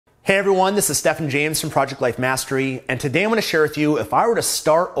Hey everyone, this is Stephen James from Project Life Mastery, and today I'm going to share with you if I were to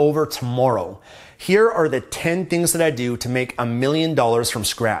start over tomorrow, here are the 10 things that I do to make $1 million from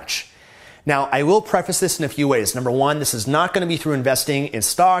scratch. Now, I will preface this in a few ways. Number one, this is not going to be through investing in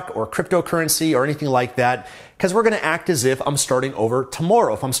stock or cryptocurrency or anything like that, because we're going to act as if I'm starting over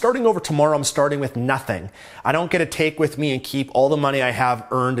tomorrow. If I'm starting over tomorrow, I'm starting with nothing. I don't get to take with me and keep all the money I have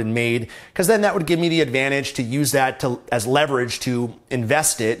earned and made, because then that would give me the advantage to use that as leverage to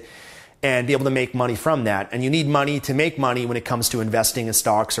invest it and be able to make money from that. And you need money to make money when it comes to investing in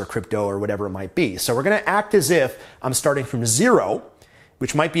stocks or crypto or whatever it might be. So we're going to act as if I'm starting from zero,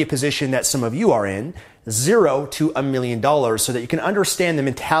 which might be a position that some of you are in, zero to $1 million, so that you can understand the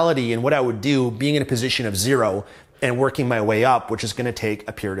mentality and what I would do being in a position of zero and working my way up, which is going to take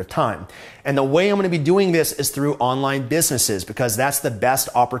a period of time. And the way I'm going to be doing this is through online businesses, because that's the best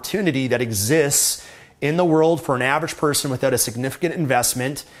opportunity that exists in the world for an average person without a significant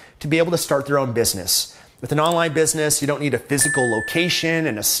investment to be able to start their own business. With an online business, you don't need a physical location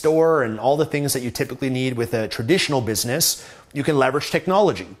and a store and all the things that you typically need with a traditional business. You can leverage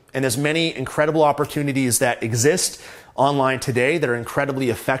technology. And there's many incredible opportunities that exist online today that are incredibly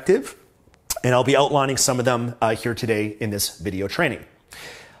effective. And I'll be outlining some of them here today in this video training.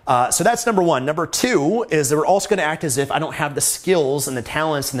 So that's number one. Number two is that we're also going to act as if I don't have the skills and the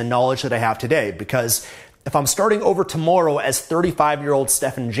talents and the knowledge that I have today. Because if I'm starting over tomorrow as 35-year-old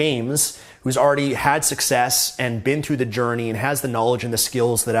Stephen James, who's already had success and been through the journey and has the knowledge and the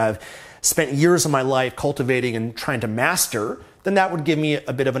skills that I've spent years of my life cultivating and trying to master, then that would give me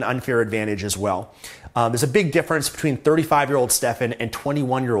a bit of an unfair advantage as well. There's a big difference between 35-year-old Stephen and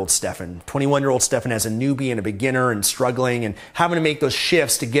 21-year-old Stephen. 21-year-old Stephen as a newbie and a beginner and struggling and having to make those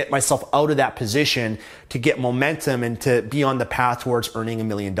shifts to get myself out of that position, to get momentum and to be on the path towards earning $1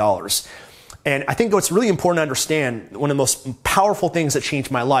 million. And I think what's really important to understand, one of the most powerful things that changed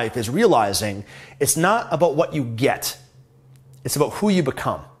my life is realizing it's not about what you get. It's about who you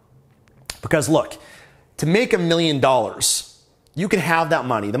become. Because look, to make $1 million, you can have that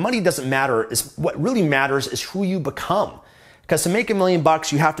money. The money doesn't matter. What really matters is who you become. Because to make $1 million,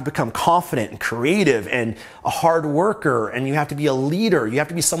 you have to become confident and creative and a hard worker, and you have to be a leader. You have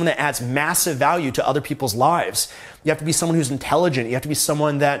to be someone that adds massive value to other people's lives. You have to be someone who's intelligent. You have to be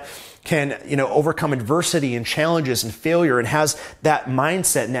someone that can, overcome adversity and challenges and failure and has that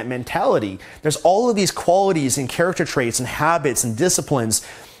mindset and that mentality. There's all of these qualities and character traits and habits and disciplines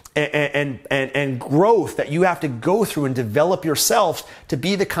and growth that you have to go through and develop yourself to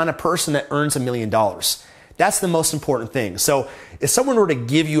be the kind of person that earns $1 million. That's the most important thing. So if someone were to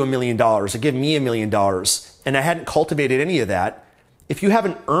give you $1 million or give me $1 million and I hadn't cultivated any of that, if you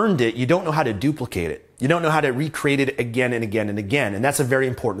haven't earned it, you don't know how to duplicate it. You don't know how to recreate it again and again and again. And that's a very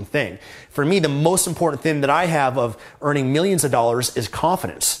important thing. For me, the most important thing that I have of earning millions of dollars is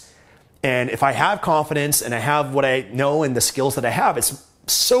confidence. And if I have confidence and I have what I know and the skills that I have, it's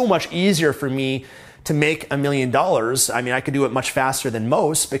so much easier for me to make $1 million. I mean, I could do it much faster than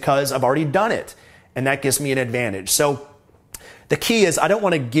most because I've already done it. And that gives me an advantage. So the key is I don't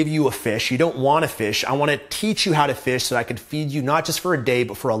want to give you a fish. You don't want to fish. I want to teach you how to fish so that I could feed you not just for a day,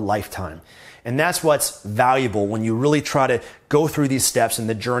 but for a lifetime. And that's what's valuable when you really try to go through these steps in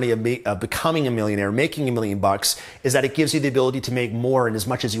the journey of becoming a millionaire, making $1 million, is that it gives you the ability to make more and as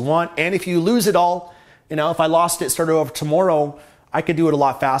much as you want. And if you lose it all, if I lost it, started over tomorrow, I could do it a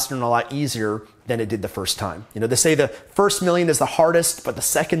lot faster and a lot easier than it did the first time. They say the first million is the hardest, but the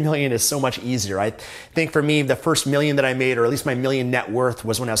second million is so much easier. I think for me, the first million that I made, or at least my million net worth,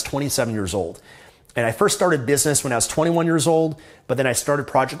 was when I was 27 years old. And I first started business when I was 21 years old, but then I started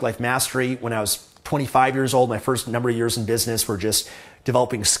Project Life Mastery when I was 25 years old. My first number of years in business were just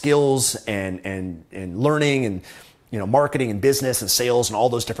developing skills and learning and marketing and business and sales and all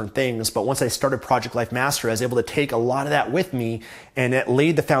those different things. But once I started Project Life Mastery, I was able to take a lot of that with me, and it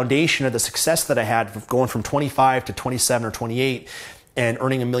laid the foundation of the success that I had going from 25 to 27 or 28 and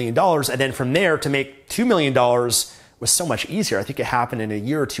earning $1 million. And then from there to make $2 million was so much easier. I think it happened in a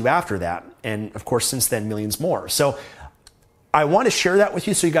year or two after that. And of course, since then, millions more. So I want to share that with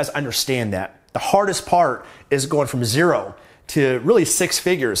you so you guys understand that. The hardest part is going from zero to really 6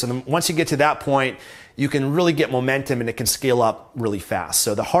 figures. And then once you get to that point, you can really get momentum and it can scale up really fast.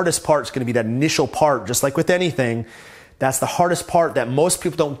 So the hardest part is going to be that initial part, just like with anything. That's the hardest part that most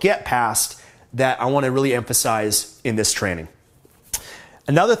people don't get past, that I want to really emphasize in this training.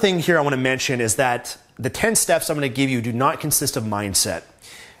 Another thing here I want to mention is that the 10 steps I'm going to give you do not consist of mindset.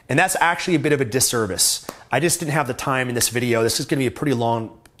 And that's actually a bit of a disservice. I just didn't have the time in this video. This is going to be a pretty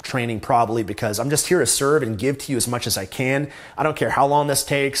long training probably, because I'm just here to serve and give to you as much as I can. I don't care how long this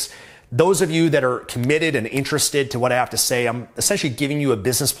takes. those of you that are committed and interested to what I have to say, I'm essentially giving you a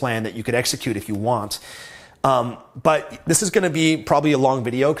business plan that you could execute if you want. But this is going to be probably a long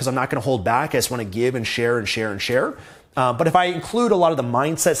video because I'm not going to hold back. I just want to give and share and share and share. But if I include a lot of the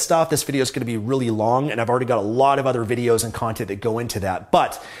mindset stuff, this video is going to be really long, and I've already got a lot of other videos and content that go into that.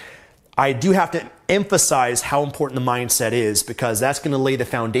 But I do have to emphasize how important the mindset is, because that's going to lay the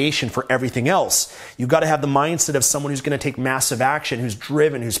foundation for everything else. You've got to have the mindset of someone who's going to take massive action, who's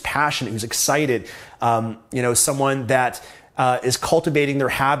driven, who's passionate, who's excited, someone that is cultivating their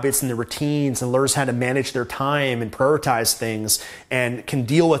habits and their routines and learns how to manage their time and prioritize things and can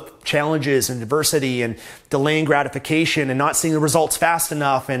deal with challenges and adversity and delaying gratification and not seeing the results fast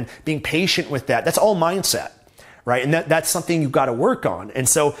enough and being patient with that. That's all mindset, right? And that's something you've got to work on. And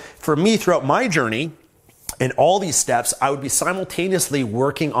so for me, throughout my journey and all these steps, I would be simultaneously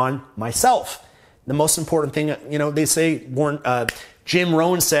working on myself. The most important thing, they say, Jim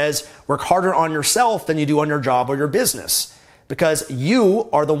Rohn says, work harder on yourself than you do on your job or your business. Because you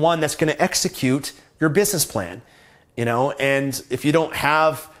are the one that's going to execute your business plan, and if you don't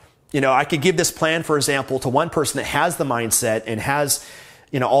have, I could give this plan, for example, to one person that has the mindset and has,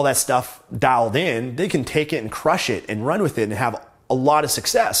 all that stuff dialed in. They can take it and crush it and run with it and have a lot of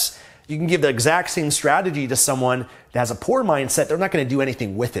success. You can give the exact same strategy to someone that has a poor mindset. They're not going to do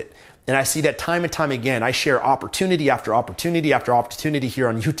anything with it. And I see that time and time again. I share opportunity after opportunity after opportunity here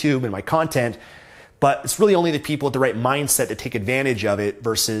on YouTube and my content. But it's really only the people with the right mindset to take advantage of it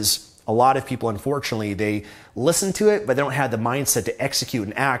versus a lot of people, unfortunately, they listen to it, but they don't have the mindset to execute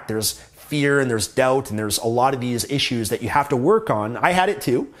and act. There's fear and there's doubt and there's a lot of these issues that you have to work on. I had it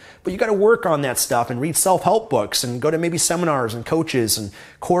too, but you got to work on that stuff and read self-help books and go to maybe seminars and coaches and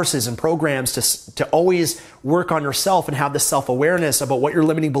courses and programs to always work on yourself and have the self-awareness about what your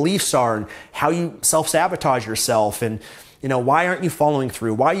limiting beliefs are and how you self-sabotage yourself and why aren't you following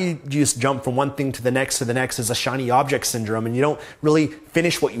through? Why you just jump from one thing to the next as a shiny object syndrome and you don't really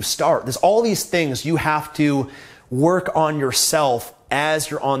finish what you start? There's all these things you have to work on yourself as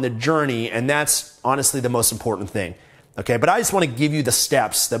you're on the journey, and that's honestly the most important thing. Okay, but I just want to give you the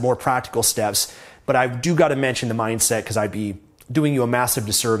steps, the more practical steps, but I do got to mention the mindset because I'd be doing you a massive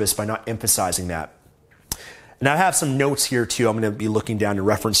disservice by not emphasizing that. And I have some notes here too I'm going to be looking down and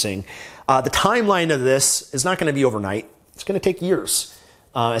referencing. The timeline of this is not going to be overnight. It's going to take years,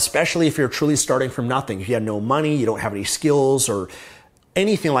 especially if you're truly starting from nothing. If you have no money, you don't have any skills or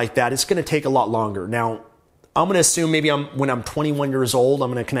anything like that, it's going to take a lot longer. Now, I'm going to assume maybe when I'm 21 years old,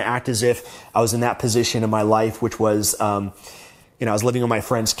 I'm going to kind of act as if I was in that position in my life, which was, I was living on my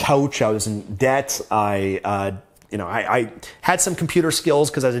friend's couch. I was in debt. I had some computer skills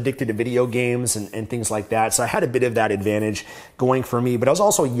because I was addicted to video games and things like that. So I had a bit of that advantage going for me, but I was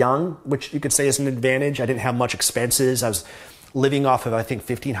also young, which you could say is an advantage. I didn't have much expenses. I was living off of, I think,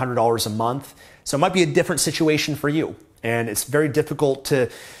 $1,500 a month. So it might be a different situation for you. And it's very difficult to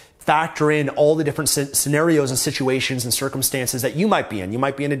factor in all the different scenarios and situations and circumstances that you might be in. You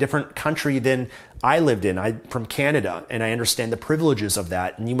might be in a different country than I lived in. I'm from Canada, and I understand the privileges of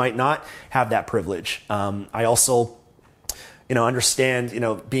that, and you might not have that privilege. I also, understand,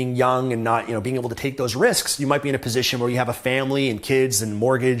 being young and not, being able to take those risks. You might be in a position where you have a family and kids and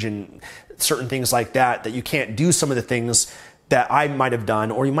mortgage and certain things like that you can't do some of the things that I might have done,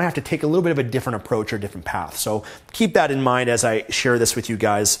 or you might have to take a little bit of a different approach or a different path. So keep that in mind as I share this with you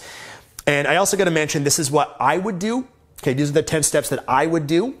guys. And I also got to mention, this is what I would do. Okay, these are the 10 steps that I would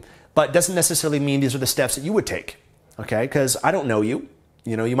do, but doesn't necessarily mean these are the steps that you would take. Okay, because I don't know you.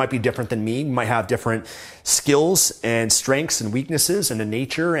 You might be different than me. You might have different skills and strengths and weaknesses and a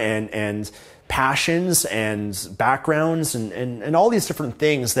nature and passions and backgrounds and all these different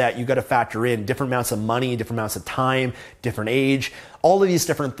things that you got to factor in. Different amounts of money, different amounts of time, different age, all of these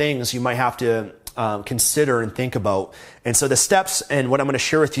different things you might have to consider and think about. And so the steps and what I'm going to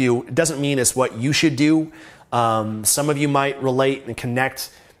share with you doesn't mean it's what you should do. Some of you might relate and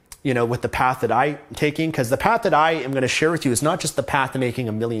connect with the path that I'm taking, because the path that I am going to share with you is not just the path to making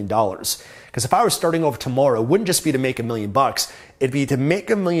 $1 million. Because if I was starting over tomorrow, it wouldn't just be to make $1 million. It'd be to make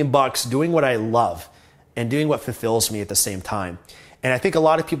 $1 million doing what I love and doing what fulfills me at the same time. And I think a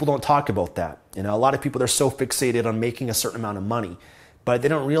lot of people don't talk about that. A lot of people, they're so fixated on making a certain amount of money, but they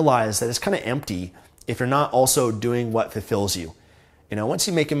don't realize that it's kind of empty if you're not also doing what fulfills you. Once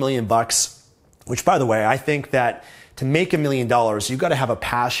you make $1 million, which by the way, I think that to make $1 million, you've got to have a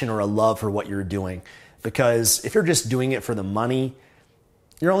passion or a love for what you're doing. Because if you're just doing it for the money,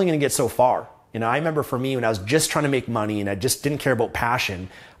 you're only going to get so far. I remember for me when I was just trying to make money and I just didn't care about passion,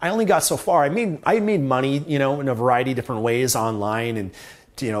 I only got so far. I made money, in a variety of different ways online and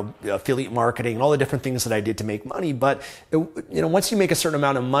affiliate marketing and all the different things that I did to make money. But once you make a certain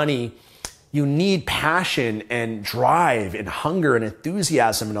amount of money, you need passion and drive and hunger and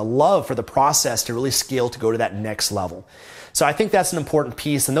enthusiasm and a love for the process to really scale to go to that next level. So I think that's an important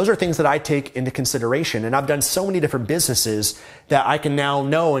piece. And those are things that I take into consideration. And I've done so many different businesses that I can now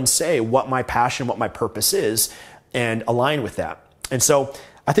know and say what my passion, what my purpose is, and align with that. And so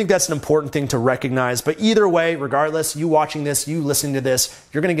I think that's an important thing to recognize. But either way, regardless, you watching this, you listening to this,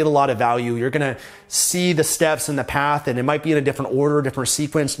 you're going to get a lot of value. You're going to see the steps and the path, and it might be in a different order, different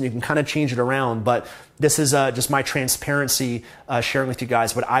sequence, and you can kind of change it around. But this is just my transparency, sharing with you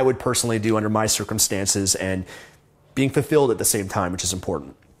guys what I would personally do under my circumstances and being fulfilled at the same time, which is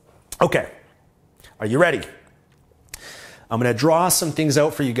important. Okay, are you ready? I'm going to draw some things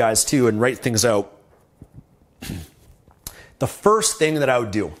out for you guys too and write things out. The first thing that I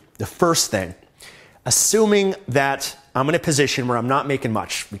would do, assuming that I'm in a position where I'm not making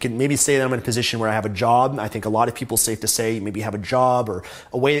much. We can maybe say that I'm in a position where I have a job. I think a lot of people, safe to say, maybe have a job or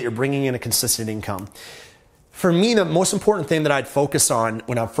a way that you're bringing in a consistent income. For me, the most important thing that I'd focus on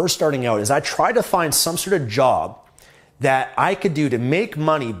when I'm first starting out is I try to find some sort of job that I could do to make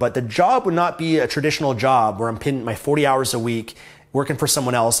money, but the job would not be a traditional job where I'm pinning my 40 hours a week working for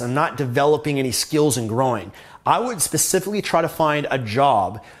someone else and not developing any skills and growing. I would specifically try to find a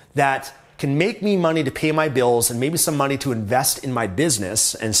job that can make me money to pay my bills and maybe some money to invest in my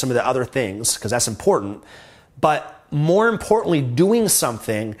business and some of the other things, because that's important. But more importantly, doing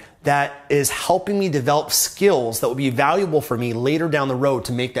something that is helping me develop skills that will be valuable for me later down the road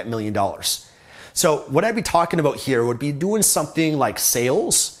to make that $1 million. So what I'd be talking about here would be doing something like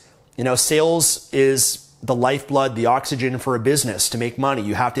sales. Sales is the lifeblood, the oxygen for a business. To make money,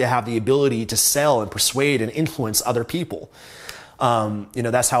 you have to have the ability to sell and persuade and influence other people.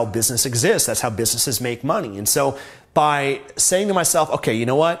 That's how business exists. That's how businesses make money. And so by saying to myself, okay, you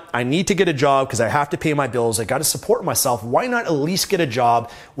know what? I need to get a job because I have to pay my bills. I got to support myself. Why not at least get a job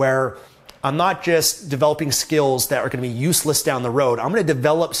where I'm not just developing skills that are going to be useless down the road. I'm going to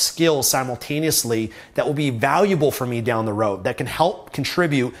develop skills simultaneously that will be valuable for me down the road, that can help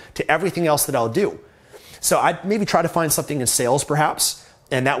contribute to everything else that I'll do. So I'd maybe try to find something in sales perhaps,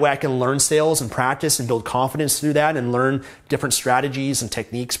 and that way I can learn sales and practice and build confidence through that and learn different strategies and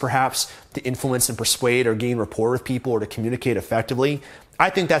techniques perhaps to influence and persuade or gain rapport with people or to communicate effectively.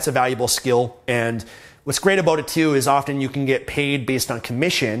 I think that's a valuable skill. And what's great about it too is often you can get paid based on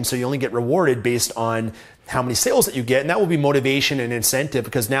commission, so you only get rewarded based on how many sales that you get, and that will be motivation and incentive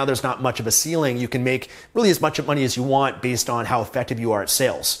because now there's not much of a ceiling. You can make really as much money as you want based on how effective you are at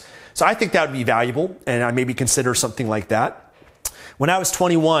sales. So I think that would be valuable, and I maybe consider something like that. When I was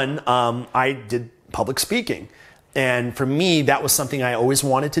 21, I did public speaking. And for me, that was something I always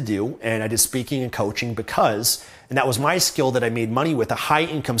wanted to do. And I did speaking and coaching and that was my skill that I made money with, a high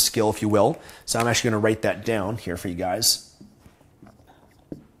income skill, if you will. So I'm actually going to write that down here for you guys.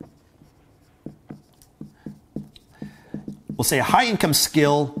 We'll say a high income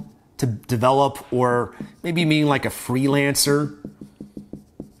skill to develop, or maybe being like a freelancer.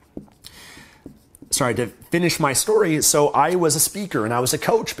 Sorry, to finish my story, so I was a speaker and I was a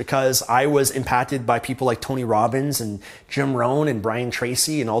coach because I was impacted by people like Tony Robbins and Jim Rohn and Brian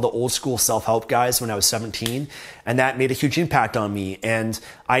Tracy and all the old school self-help guys when I was 17. And that made a huge impact on me. And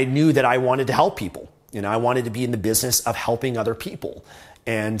I knew that I wanted to help people. I wanted to be in the business of helping other people.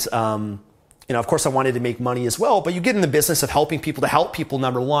 And, of course I wanted to make money as well, but you get in the business of helping people to help people,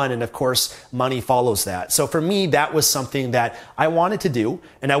 number one. And of course, money follows that. So for me, that was something that I wanted to do.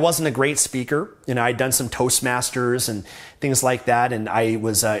 And I wasn't a great speaker. I'd done some Toastmasters and things like that. And I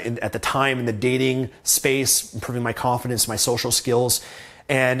was at the time in the dating space, improving my confidence, my social skills.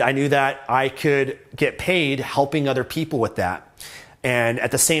 And I knew that I could get paid helping other people with that. And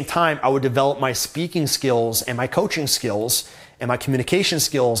at the same time, I would develop my speaking skills and my coaching skills and my communication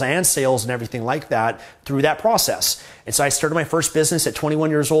skills and sales and everything like that through that process. And so I started my first business at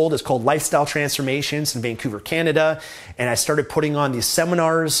 21 years old. It's called Lifestyle Transformations in Vancouver, Canada. And I started putting on these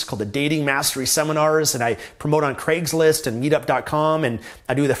seminars called the Dating Mastery Seminars. And I promote on Craigslist and meetup.com. And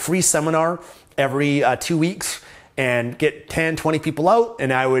I do the free seminar every 2 weeks and get 10, 20 people out.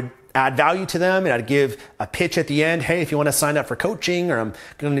 And I would add value to them, and I'd give a pitch at the end. Hey, if you want to sign up for coaching, or I'm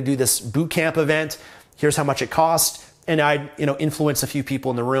going to do this boot camp event, here's how much it costs. And I'd, influence a few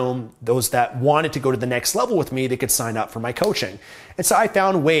people in the room, those that wanted to go to the next level with me, they could sign up for my coaching. And so I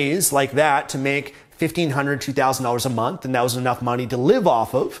found ways like that to make $1,500, $2,000 a month, and that was enough money to live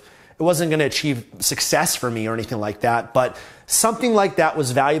off of. It wasn't going to achieve success for me or anything like that, but something like that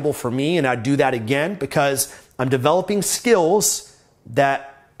was valuable for me, and I'd do that again because I'm developing skills that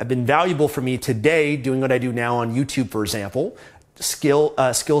have been valuable for me today, doing what I do now on YouTube, for example,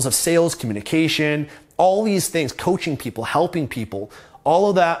 skills of sales, communication, all these things, coaching people, helping people. All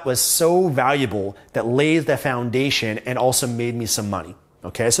of that was so valuable that laid the foundation and also made me some money.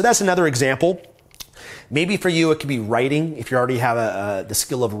 Okay, so that's another example. Maybe for you, it could be writing. If you already have the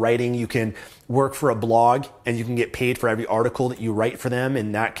skill of writing, you can work for a blog and you can get paid for every article that you write for them.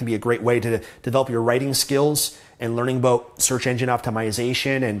 And that can be a great way to develop your writing skills and learning about search engine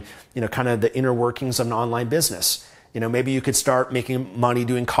optimization and, kind of the inner workings of an online business. Maybe you could start making money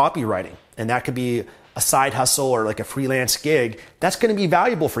doing copywriting, and that could be a side hustle or like a freelance gig. That's going to be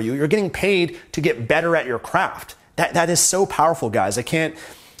valuable for you. You're getting paid to get better at your craft. That is so powerful, guys. I can't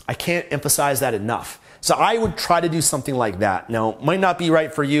emphasize that enough. So I would try to do something like that. Now, it might not be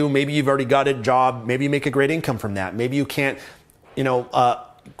right for you. Maybe you've already got a job. Maybe you make a great income from that. Maybe you can't,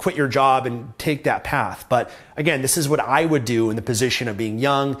 quit your job and take that path. But again, this is what I would do in the position of being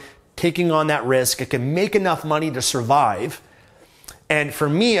young, taking on that risk. I can make enough money to survive. And for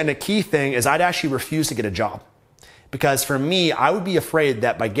me, and a key thing is I'd actually refuse to get a job. Because for me, I would be afraid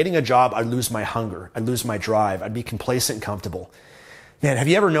that by getting a job, I'd lose my hunger. I'd lose my drive. I'd be complacent and comfortable. Man, have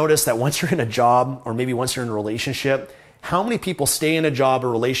you ever noticed that once you're in a job, or maybe once you're in a relationship, how many people stay in a job or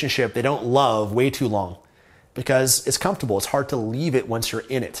relationship they don't love way too long? Because it's comfortable. It's hard to leave it once you're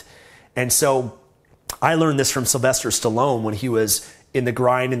in it. And so I learned this from Sylvester Stallone when he was in the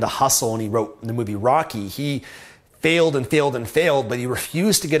grind and the hustle and he wrote the movie Rocky. He failed and failed and failed, but he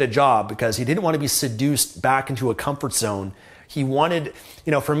refused to get a job because he didn't want to be seduced back into a comfort zone. He wanted,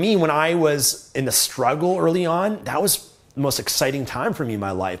 for me, when I was in the struggle early on, that was the most exciting time for me in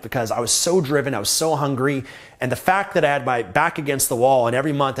my life because I was so driven, I was so hungry, and the fact that I had my back against the wall and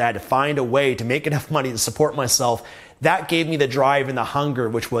every month I had to find a way to make enough money to support myself, that gave me the drive and the hunger,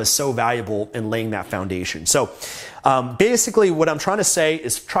 which was so valuable in laying that foundation. So basically what I'm trying to say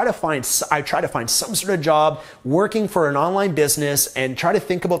is try to find some sort of job working for an online business and try to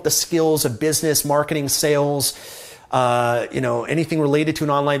think about the skills of business, marketing, sales, anything related to an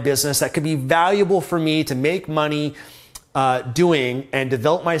online business that could be valuable for me to make money doing and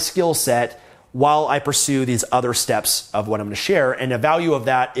develop my skill set while I pursue these other steps of what I'm going to share. And the value of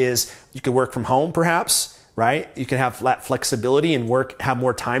that is you could work from home perhaps, right? You can have that flexibility and have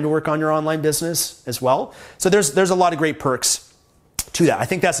more time to work on your online business as well. So there's a lot of great perks to that. I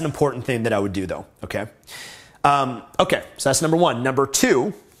think that's an important thing that I would do though. Okay. Okay. So that's number one. Number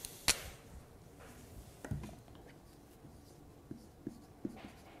two,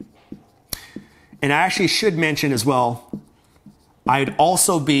 and I actually should mention as well, I'd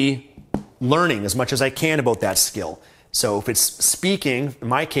also be learning as much as I can about that skill. So if it's speaking, in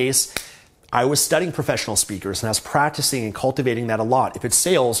my case, I was studying professional speakers and I was practicing and cultivating that a lot. If it's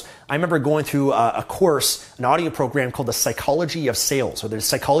sales, I remember going through a course, an audio program called The Psychology of Sales or The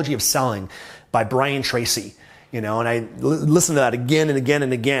Psychology of Selling by Brian Tracy. And I listened to that again and again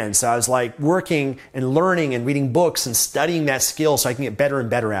and again. So I was like working and learning and reading books and studying that skill so I can get better and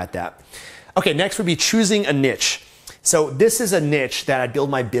better at that. Okay, next would be choosing a niche. So this is a niche that I build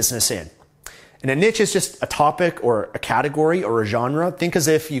my business in. And a niche is just a topic or a category or a genre. Think as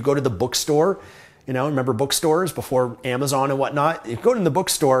if you go to the bookstore, remember bookstores before Amazon and whatnot? If you go to the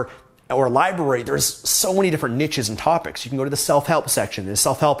bookstore or a library, there's so many different niches and topics. You can go to the self-help section. The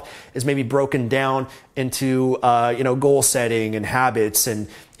self-help is maybe broken down into, goal setting and habits and,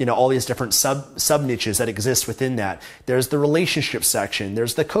 all these different sub niches that exist within that. There's the relationship section.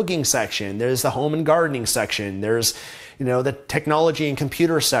 There's the cooking section. There's the home and gardening section. There's, the technology and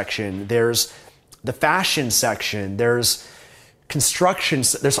computer section. There's the fashion section. There's construction.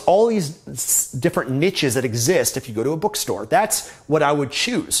 There's all these different niches that exist if you go to a bookstore. That's what I would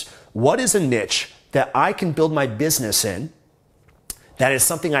choose. What is a niche that I can build my business in that is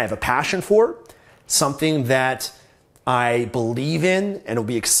something I have a passion for, something that I believe in and will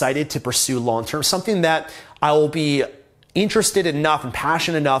be excited to pursue long term, something that I will be interested enough and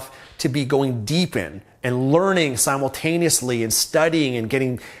passionate enough to be going deep in and learning simultaneously and studying and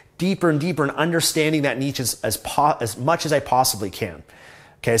getting deeper and deeper and understanding that niche as much as I possibly can.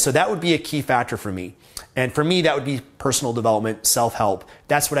 Okay, so that would be a key factor for me. And for me, that would be personal development, self-help.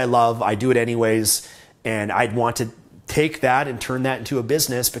 That's what I love. I do it anyways. And I'd want to take that and turn that into a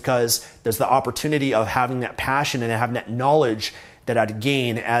business because there's the opportunity of having that passion and having that knowledge that I'd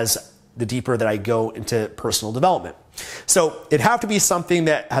gain as the deeper that I go into personal development. So it'd have to be something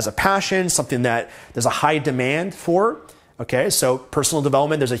that has a passion, something that there's a high demand for. Okay, so personal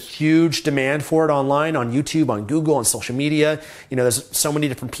development, there's a huge demand for it online, on YouTube, on Google, on social media. There's so many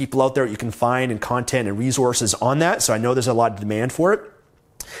different people out there you can find and content and resources on that. So I know there's a lot of demand for it.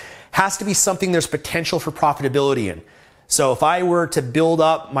 Has to be something there's potential for profitability in. So if I were to build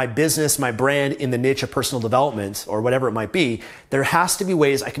up my business, my brand in the niche of personal development or whatever it might be, there has to be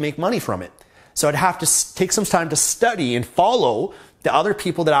ways I can make money from it. So I'd have to take some time to study and follow the other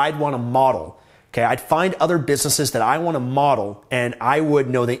people that I'd want to model. Okay, I'd find other businesses that I want to model, and I would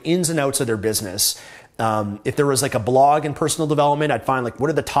know the ins and outs of their business. If there was like a blog in personal development, I'd find like, what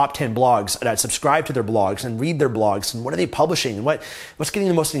are the top 10 blogs? And I'd subscribe to their blogs and read their blogs, and what are they publishing, and what's getting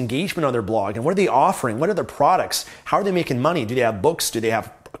the most engagement on their blog, and what are they offering? What are their products? How are they making money? Do they have books? Do they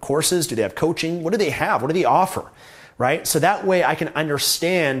have courses? Do they have coaching? What do they have? What do they offer? Right? So that way I can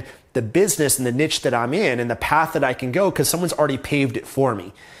understand the business and the niche that I'm in and the path that I can go, because someone's already paved it for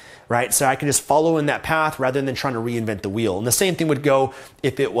me. Right? So I can just follow in that path rather than trying to reinvent the wheel. And the same thing would go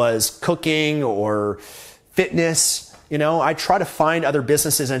if it was cooking or fitness. I try to find other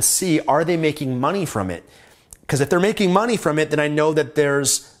businesses and see, are they making money from it? Because if they're making money from it, then I know that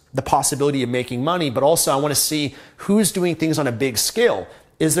there's the possibility of making money, but also I want to see who's doing things on a big scale.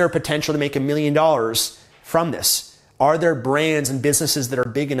 Is there a potential to make $1 million from this? Are there brands and businesses that are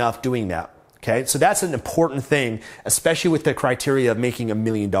big enough doing that? Okay, so that's an important thing, especially with the criteria of making $1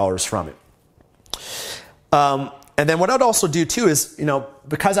 million from it. And then what I'd also do too is,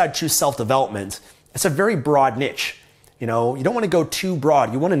 because I choose self-development, it's a very broad niche. You don't want to go too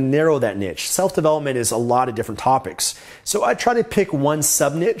broad. You want to narrow that niche. Self-development is a lot of different topics. So I try to pick one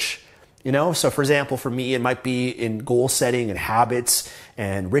sub-niche. So for example, for me, it might be in goal setting and habits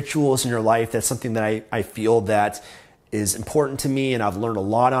and rituals in your life. That's something that I feel that is important to me and I've learned a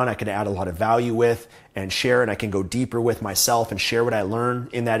lot on. I can add a lot of value with and share, and I can go deeper with myself and share what I learn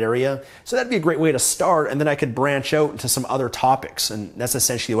in that area. So that'd be a great way to start, and then I could branch out into some other topics, and that's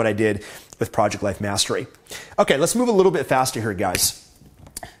essentially what I did with Project Life Mastery. Okay, let's move a little bit faster here, guys.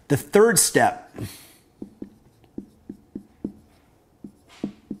 The third step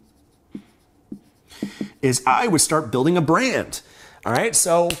is I would start building a brand. All right,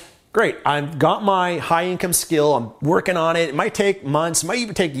 so great, I've got my high income skill, I'm working on it. It might take months, it might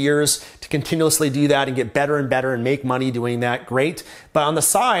even take years to continuously do that and get better and better and make money doing that, great. But on the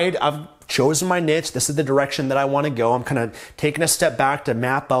side, I've chosen my niche, this is the direction that I want to go. I'm kind of taking a step back to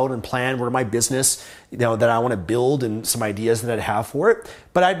map out and plan where my business, that I want to build and some ideas that I have for it.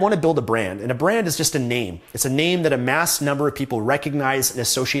 But I'd want to build a brand, and a brand is just a name. It's a name that a mass number of people recognize and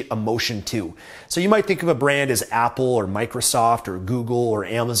associate emotion to. So you might think of a brand as Apple or Microsoft or Google or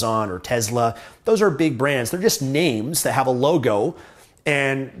Amazon or Tesla. Those are big brands. They're just names that have a logo,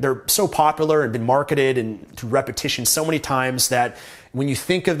 and they're so popular and been marketed and to repetition so many times that when you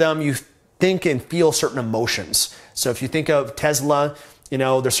think of them, you think and feel certain emotions. So if you think of Tesla,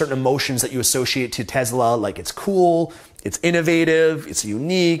 there's certain emotions that you associate to Tesla, like it's cool, it's innovative, it's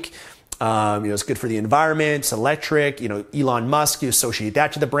unique, it's good for the environment, it's electric, Elon Musk, you associate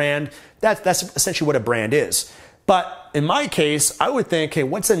that to the brand. That's essentially what a brand is. But in my case, I would think, hey,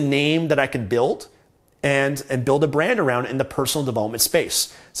 what's a name that I can build and build a brand around in the personal development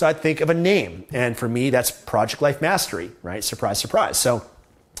space? So I'd think of a name. And for me, that's Project Life Mastery, right? Surprise, surprise. So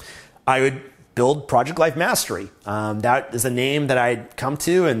I would build Project Life Mastery. That is a name that I'd come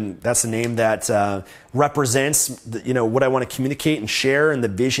to, and that's a name that represents what I want to communicate and share and the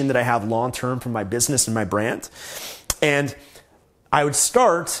vision that I have long-term for my business and my brand. And I would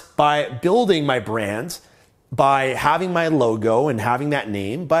start by building my brand by having my logo and having that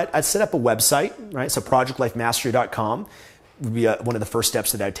name, but I'd set up a website, right? So projectlifemastery.com would be one of the first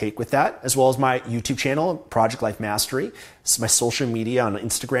steps that I'd take with that, as well as my YouTube channel, Project Life Mastery. It's my social media on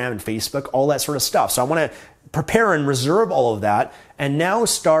Instagram and Facebook, all that sort of stuff. So I want to prepare and reserve all of that and now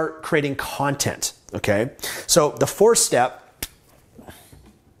start creating content, okay? So the fourth step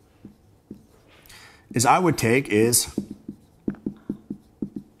is I would take is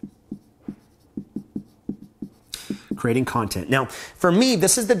creating content. Now, for me,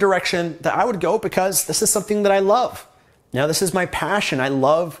 this is the direction that I would go because this is something that I love. Now, this is my passion. I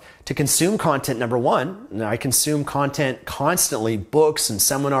love to consume content, number one. And I consume content constantly, books and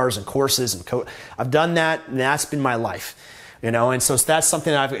seminars and courses. And I've done that, and that's been my life. And so that's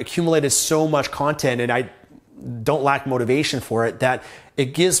something that I've accumulated so much content, and I don't lack motivation for it, that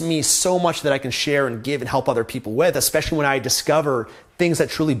it gives me so much that I can share and give and help other people with, especially when I discover things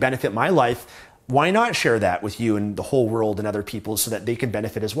that truly benefit my life. Why not share that with you and the whole world and other people so that they can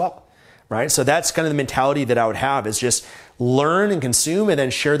benefit as well? Right? So that's kind of the mentality that I would have, is just learn and consume and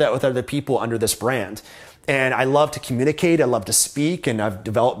then share that with other people under this brand. And I love to communicate. I love to speak, and I've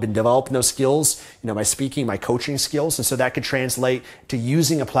been developing those skills, my speaking, my coaching skills. And so that could translate to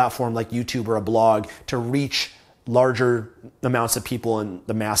using a platform like YouTube or a blog to reach larger amounts of people and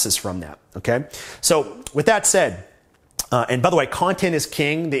the masses from that. Okay. So with that said, And by the way, content is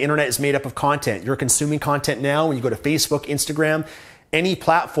king. The internet is made up of content. You're consuming content now. When you go to Facebook, Instagram, any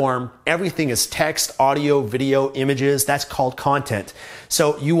platform, everything is text, audio, video, images. That's called content.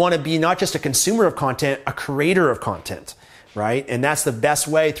 So you want to be not just a consumer of content, a creator of content, right? And that's the best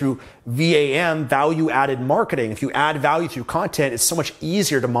way through VAM, value added marketing. If you add value through content, it's so much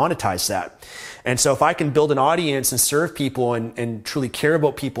easier to monetize that. And so if I can build an audience and serve people and truly care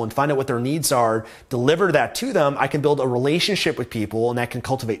about people and find out what their needs are, deliver that to them, I can build a relationship with people, and that can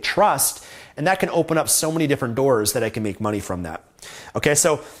cultivate trust, and that can open up so many different doors that I can make money from that. Okay,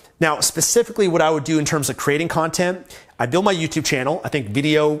 so now specifically what I would do in terms of creating content, I build my YouTube channel. I think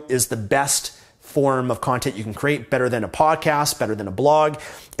video is the best form of content you can create, better than a podcast, better than a blog,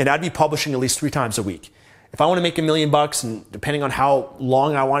 and I'd be publishing at least 3 times a week. If I want to make $1 million, and depending on how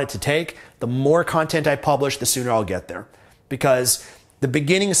long I want it to take, the more content I publish, the sooner I'll get there. Because the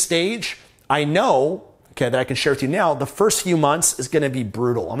beginning stage, I know, okay, that I can share with you now, the first few months is going to be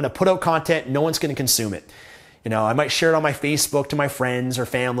brutal. I'm going to put out content, no one's going to consume it. You know, I might share it on my Facebook to my friends or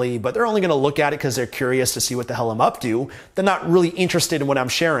family, but they're only going to look at it because they're curious to see what the hell I'm up to. They're not really interested in what I'm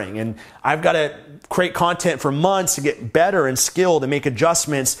sharing. And I've got to create content for months to get better and skilled and make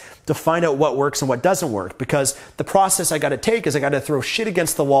adjustments to find out what works and what doesn't work. Because the process I got to take is I got to throw shit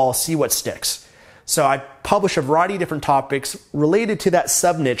against the wall, see what sticks. So I publish a variety of different topics related to that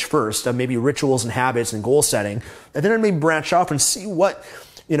sub niche first, maybe rituals and habits and goal setting. And then I may branch off and see what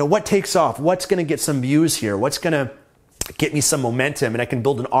takes off, what's going to get some views here, what's going to get me some momentum, and I can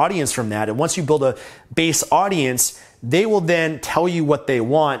build an audience from that. And once you build a base audience, they will then tell you what they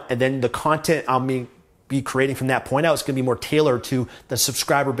want, and then the content I'll be creating from that point out is going to be more tailored to the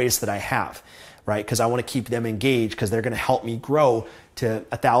subscriber base that I have, right? Because I want to keep them engaged because they're going to help me grow to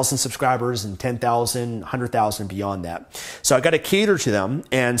 1,000 subscribers and 10,000, 100,000 beyond that. So I got to cater to them.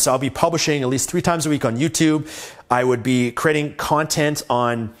 And so I'll be publishing at least 3 times a week on YouTube. I would be creating content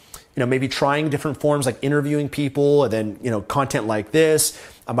on, maybe trying different forms like interviewing people, and then, content like this.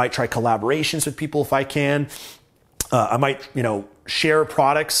 I might try collaborations with people if I can. I might, share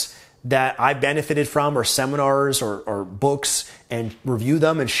products that I benefited from, or seminars or books, and review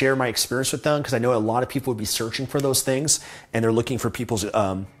them and share my experience with them, because I know a lot of people would be searching for those things and they're looking for people's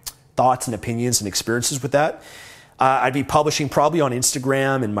thoughts and opinions and experiences with that. I'd be publishing probably on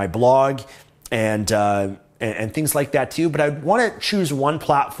Instagram and my blog and things like that too, but I'd want to choose one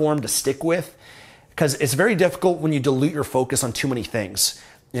platform to stick with, because it's very difficult when you dilute your focus on too many things.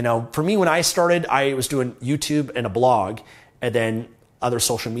 For me, when I started, I was doing YouTube and a blog and then other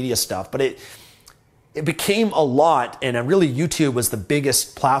social media stuff, but it became a lot, and really YouTube was the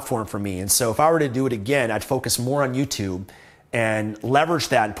biggest platform for me. And so if I were to do it again, I'd focus more on YouTube and leverage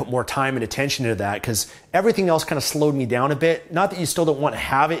that and put more time and attention into that, because everything else kind of slowed me down a bit. Not that you still don't want to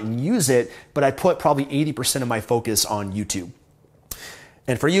have it and use it, but I put probably 80% of my focus on YouTube.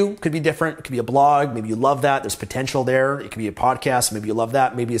 And for you, it could be different. It could be a blog. Maybe you love that. There's potential there. It could be a podcast. Maybe you love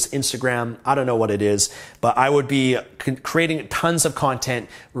that. Maybe it's Instagram. I don't know what it is, but I would be creating tons of content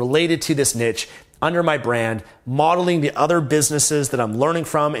related to this niche under my brand, modeling the other businesses that I'm learning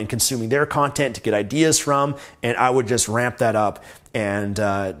from and consuming their content to get ideas from. And I would just ramp that up and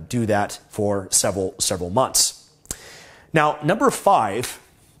do that for several months. Now, number 5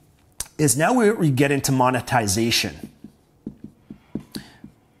 is now we get into monetization.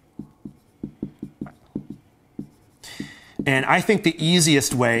 And I think the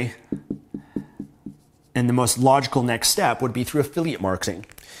easiest way and the most logical next step would be through affiliate marketing.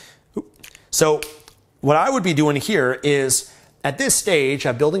 So what I would be doing here is, at this stage,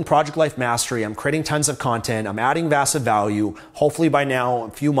 I'm building Project Life Mastery. I'm creating tons of content. I'm adding massive value. Hopefully by now,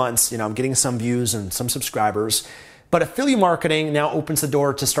 a few months, I'm getting some views and some subscribers. But affiliate marketing now opens the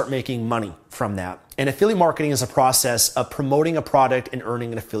door to start making money from that. And affiliate marketing is a process of promoting a product and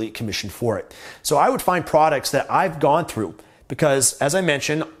earning an affiliate commission for it. So I would find products that I've gone through, because as I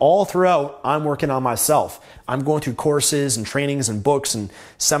mentioned, all throughout, I'm working on myself. I'm going through courses and trainings and books and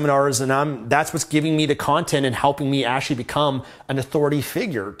seminars, and that's what's giving me the content and helping me actually become an authority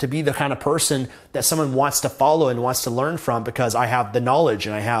figure, to be the kind of person that someone wants to follow and wants to learn from, because I have the knowledge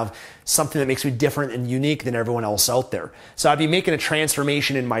and I have something that makes me different and unique than everyone else out there. So I'd be making a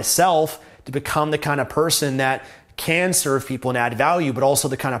transformation in myself to become the kind of person that can serve people and add value, but also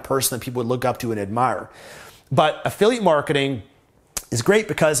the kind of person that people would look up to and admire. But affiliate marketing is great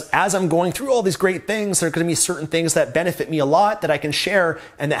because as I'm going through all these great things, there are going to be certain things that benefit me a lot that I can share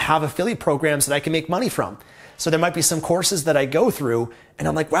and that have affiliate programs that I can make money from. So there might be some courses that I go through and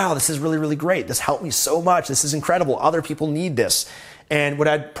I'm like, wow, this is really, really great. This helped me so much. This is incredible. Other people need this. And what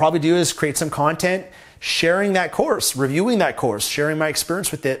I'd probably do is create some content sharing that course, reviewing that course, sharing my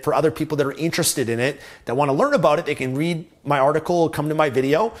experience with it for other people that are interested in it, that want to learn about it. They can read my article, come to my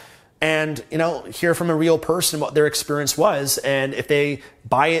video, and hear from a real person what their experience was. And if they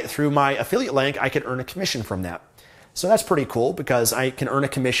buy it through my affiliate link, I could earn a commission from that. So that's pretty cool because I can earn a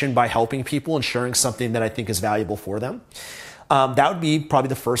commission by helping people and sharing something that I think is valuable for them. That would be probably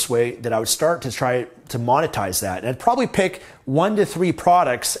the first way that I would start to try to monetize that. And I'd probably pick 1 to 3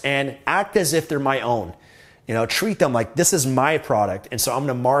 products and act as if they're my own. Treat them like this is my product. And so I'm going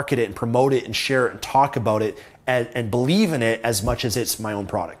to market it and promote it and share it and talk about it and believe in it as much as it's my own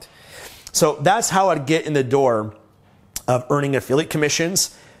product. So that's how I'd get in the door of earning affiliate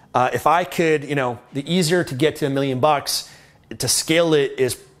commissions. If I could, the easier to get to $1 million to scale it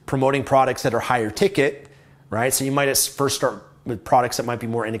is promoting products that are higher ticket, right? So you might first start with products that might be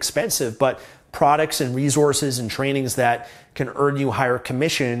more inexpensive, but products and resources and trainings that can earn you higher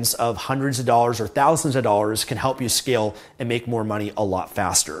commissions of hundreds of dollars or thousands of dollars can help you scale and make more money a lot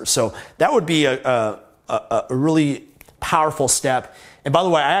faster. So that would be a really powerful step. And by the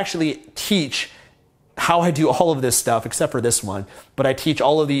way, I actually teach how I do all of this stuff, except for this one, but I teach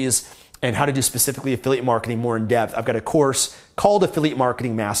all of these and how to do specifically affiliate marketing more in depth. I've got a course called Affiliate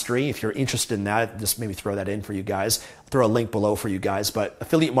Marketing Mastery. If you're interested in that, just maybe throw that in for you guys. I'll throw a link below for you guys, but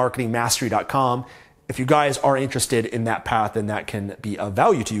affiliatemarketingmastery.com. If you guys are interested in that path, then that can be of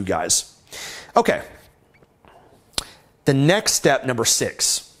value to you guys. Okay. The next step, number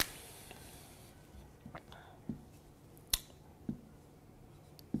 6.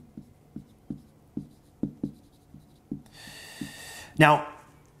 Now,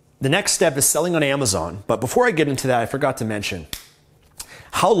 the next step is selling on Amazon. But before I get into that, I forgot to mention,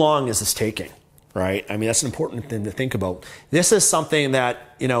 how long is this taking, right? I mean, that's an important thing to think about. This is something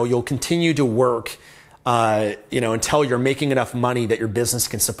that, you'll continue to work, until you're making enough money that your business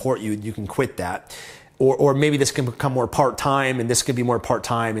can support you. You can quit that. Or maybe this can become more part-time, and this can be more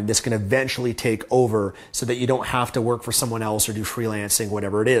part-time, and this can eventually take over so that you don't have to work for someone else or do freelancing,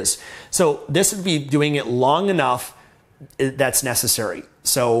 whatever it is. So this would be doing it long enough that's necessary.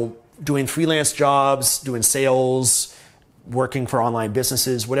 So doing freelance jobs, doing sales, working for online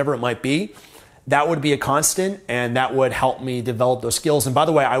businesses, whatever it might be, that would be a constant, and that would help me develop those skills. And by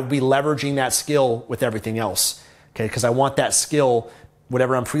the way, I would be leveraging that skill with everything else, okay? Because I want that skill,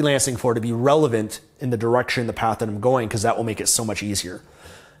 whatever I'm freelancing for, to be relevant in the direction, the path that I'm going, because that will make it so much easier.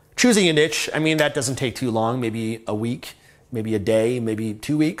 Choosing a niche, that doesn't take too long, maybe a week, maybe a day, maybe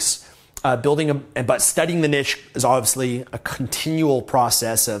 2 weeks. But studying the niche is obviously a continual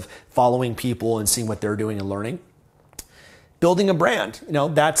process of following people and seeing what they're doing and learning. Building a brand,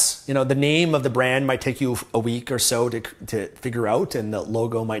 that's, the name of the brand might take you a week or so to figure out, and the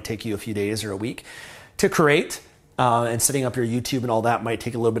logo might take you a few days or a week to create, and setting up your YouTube and all that might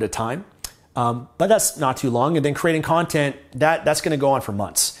take a little bit of time. But that's not too long. And then creating content, that's going to go on for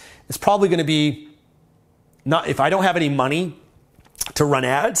months. It's probably going to be if I don't have any money to run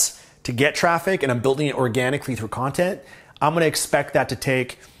ads, to get traffic, and I'm building it organically through content, I'm going to expect that to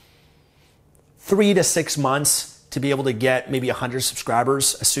take 3 to 6 months to be able to get maybe 100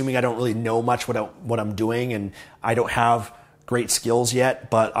 subscribers, assuming I don't really know much what I'm doing and I don't have great skills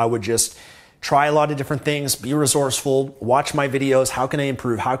yet. But I would just try a lot of different things, be resourceful, watch my videos. How can I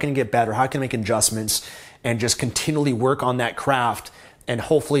improve? How can I get better? How can I make adjustments? And just continually work on that craft. And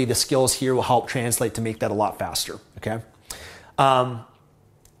hopefully the skills here will help translate to make that a lot faster. Okay.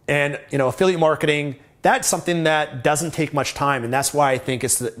 And, affiliate marketing, that's something that doesn't take much time. And that's why I think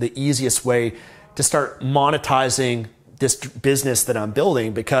it's the easiest way to start monetizing this business that I'm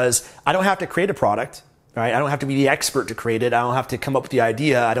building, because I don't have to create a product, right? I don't have to be the expert to create it. I don't have to come up with the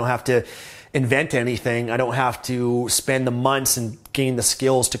idea. I don't have to invent anything. I don't have to spend the months and gain the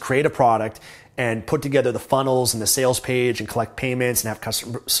skills to create a product and put together the funnels and the sales page and collect payments and have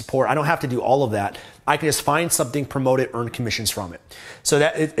customer support. I don't have to do all of that. I can just find something, promote it, earn commissions from it. So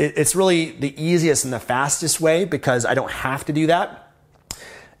that it's really the easiest and the fastest way, because I don't have to do that.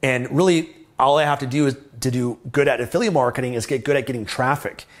 And really all I have to do is to do good at affiliate marketing is get good at getting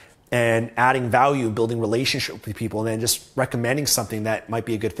traffic and adding value, building relationship with people, and then just recommending something that might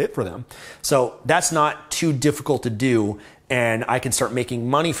be a good fit for them. So that's not too difficult to do. And I can start making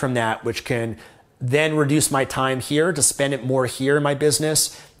money from that, which can then reduce my time here to spend it more here in my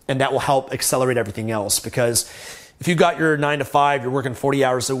business. And that will help accelerate everything else. Because if you got your 9 to 5, you're working 40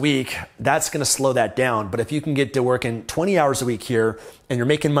 hours a week, that's going to slow that down. But if you can get to working 20 hours a week here and you're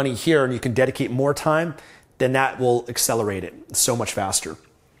making money here and you can dedicate more time, then that will accelerate it so much faster.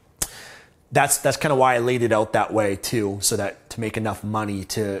 That's kind of why I laid it out that way too, so that to make enough money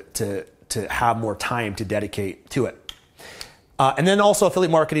to have more time to dedicate to it. And then also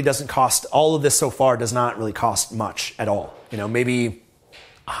affiliate marketing doesn't cost, all of this so far does not really cost much at all. Maybe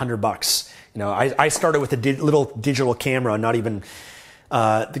 $100. I started with a little digital camera, not even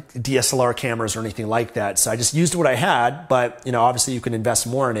the DSLR cameras or anything like that. So I just used what I had, but obviously you can invest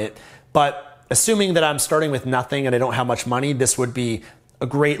more in it. But assuming that I'm starting with nothing and I don't have much money, this would be a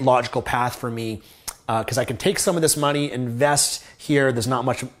great logical path for me because I can take some of this money, invest here. There's not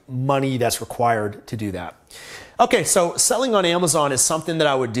much money that's required to do that. Okay, so selling on Amazon is something that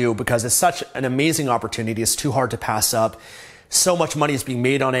I would do because it's such an amazing opportunity. It's too hard to pass up. So much money is being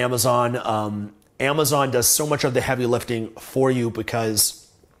made on Amazon. Amazon does so much of the heavy lifting for you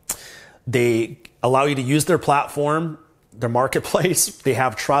because they allow you to use their platform, their marketplace. They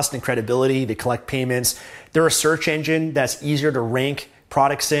have trust and credibility. They collect payments. They're a search engine that's easier to rank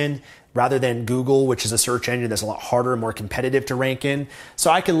products in rather than Google, which is a search engine that's a lot harder and more competitive to rank in. So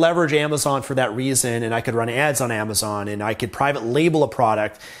I could leverage Amazon for that reason, and I could run ads on Amazon, and I could private label a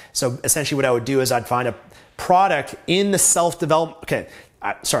product. So essentially what I would do is I'd find a product in the self-development. Okay,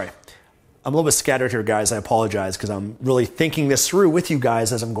 sorry. I'm a little bit scattered here, guys. I apologize because I'm really thinking this through with you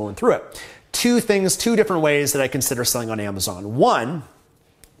guys as I'm going through it. Two different ways that I consider selling on Amazon. One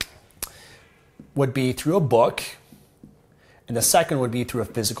would be through a book, and the second would be through a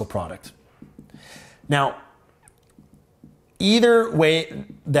physical product. Now, either way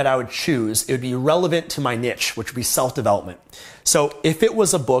that I would choose, it would be relevant to my niche, which would be self-development. So if it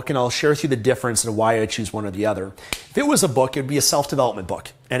was a book, and I'll share with you the difference and why I choose one or the other. If it was a book, it would be a self-development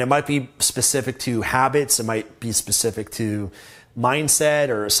book. And it might be specific to habits. It might be specific to mindset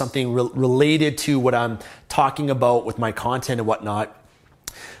or something related to what I'm talking about with my content and whatnot.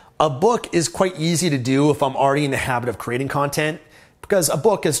 A book is quite easy to do if I'm already in the habit of creating content, because a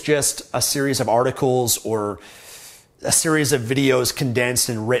book is just a series of articles or a series of videos condensed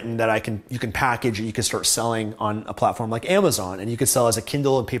and written that you can package and you can start selling on a platform like Amazon, and you could sell as a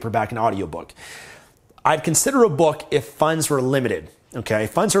Kindle and paperback and audiobook. I'd consider a book if funds were limited. Okay,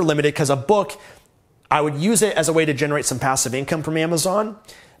 funds are limited because a book, I would use it as a way to generate some passive income from Amazon,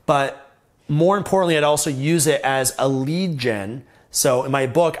 but more importantly, I'd also use it as a lead gen. So in my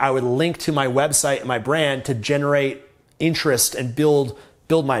book, I would link to my website and my brand to generate interest and build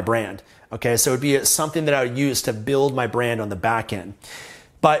my brand. Okay, so it'd be something that I would use to build my brand on the back end.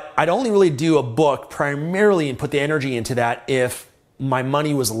 But I'd only really do a book primarily and put the energy into that if my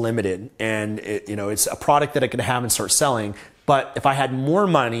money was limited and it's a product that I could have and start selling. But if I had more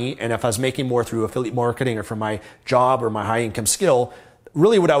money and if I was making more through affiliate marketing or from my job or my high income skill,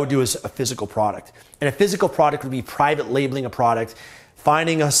 really what I would do is a physical product. And a physical product would be private labeling a product,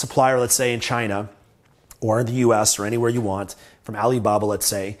 finding a supplier, let's say in China or in the US or anywhere you want, from Alibaba, let's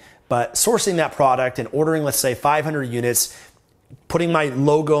say, but sourcing that product and ordering, let's say 500 units, putting my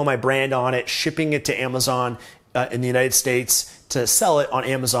logo, my brand on it, shipping it to Amazon in the United States to sell it on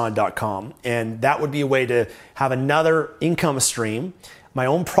Amazon.com. And that would be a way to have another income stream, my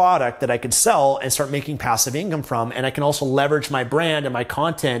own product that I could sell and start making passive income from. And I can also leverage my brand and my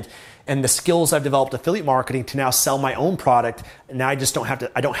content and the skills I've developed affiliate marketing to now sell my own product. And now I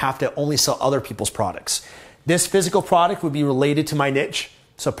don't have to only sell other people's products. This physical product would be related to my niche.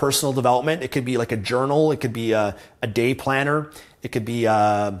 So personal development, it could be like a journal, it could be a day planner, it could be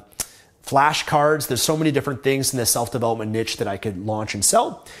flashcards. There's so many different things in the self-development niche that I could launch and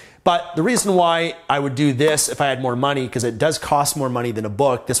sell. But the reason why I would do this if I had more money, because it does cost more money than a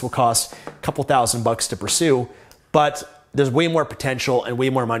book. This will cost a couple $1,000 to pursue, but there's way more potential and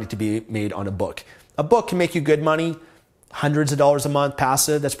way more money to be made on a book. A book can make you good money, hundreds of dollars a month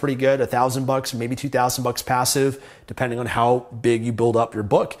passive. That's pretty good. $1,000, maybe $2,000 passive, depending on how big you build up your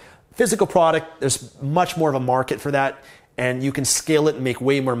book. Physical product, there's much more of a market for that. And you can scale it and make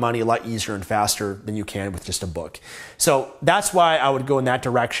way more money a lot easier and faster than you can with just a book. So that's why I would go in that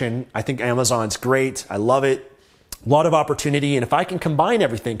direction. I think Amazon's great. I love it. A lot of opportunity. And if I can combine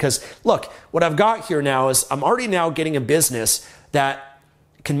everything, because look, what I've got here now is I'm already now getting a business that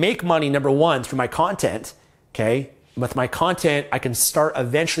can make money, number one, through my content. Okay. With my content, I can start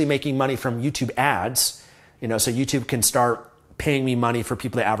eventually making money from YouTube ads. So YouTube can start paying me money for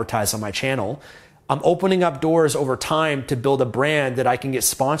people to advertise on my channel. I'm opening up doors over time to build a brand that I can get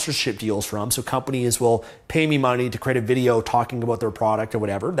sponsorship deals from. So companies will pay me money to create a video talking about their product or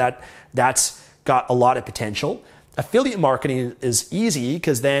whatever. That's got a lot of potential. Affiliate marketing is easy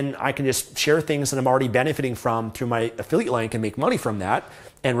because then I can just share things that I'm already benefiting from through my affiliate link and make money from that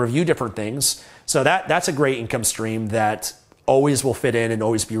and review different things. So that's a great income stream that always will fit in and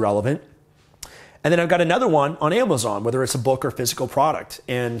always be relevant. And then I've got another one on Amazon, whether it's a book or physical product.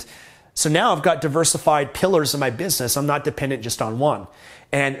 And so now I've got diversified pillars in my business. I'm not dependent just on one.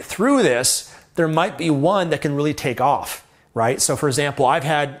 And through this, there might be one that can really take off. right? So for example, I've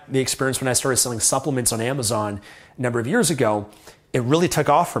had the experience when I started selling supplements on Amazon a number of years ago. It really took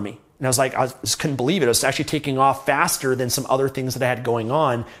off for me. And I was like, I just couldn't believe it. It was actually taking off faster than some other things that I had going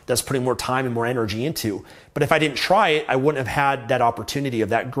on that I was putting more time and more energy into. But if I didn't try it, I wouldn't have had that opportunity of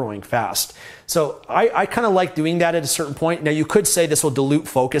that growing fast. So I kind of like doing that at a certain point. Now you could say this will dilute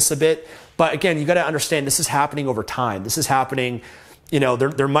focus a bit, but again, you got to understand this is happening over time. This is happening, you know,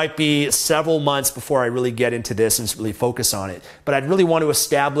 there might be several months before I really get into this and really focus on it. But I'd really want to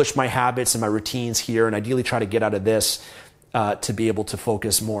establish my habits and my routines here and ideally try to get out of this to be able to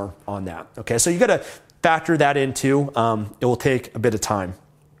focus more on that. Okay, so you got to factor that into. It will take a bit of time.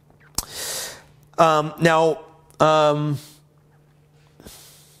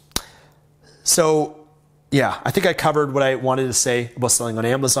 So yeah, I think I covered what I wanted to say about selling on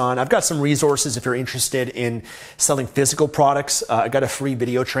Amazon. I've got some resources if you're interested in selling physical products. I got a free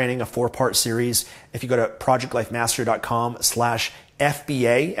video training, a 4-part series. If you go to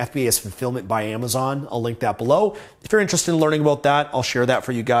projectlifemastery.com/FBA, FBA is Fulfillment by Amazon. I'll link that below. If you're interested in learning about that, I'll share that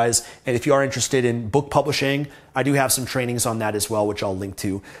for you guys. And if you are interested in book publishing, I do have some trainings on that as well, which I'll link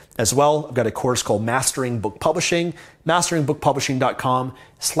to as well. I've got a course called Mastering Book Publishing,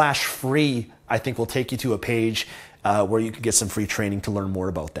 masteringbookpublishing.com/free. I think will take you to a page where you can get some free training to learn more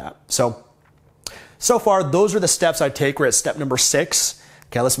about that. So far, those are the steps I take. We're at step number 6.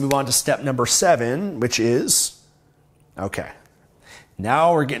 Okay, let's move on to step number 7, which is, okay,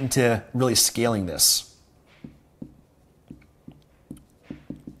 now we're getting to really scaling this.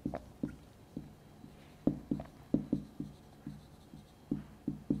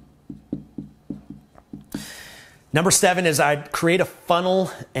 Number 7 is I'd create a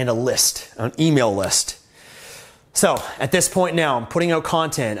funnel and a list, an email list. So at this point now, I'm putting out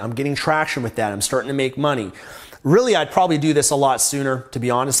content. I'm getting traction with that. I'm starting to make money. Really, I'd probably do this a lot sooner, to be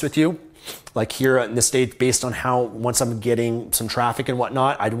honest with you. Like here in this stage, based on how once I'm getting some traffic and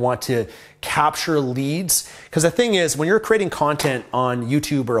whatnot, I'd want to capture leads. Because the thing is, when you're creating content on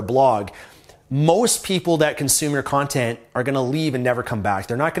YouTube or a blog, most people that consume your content are going to leave and never come back.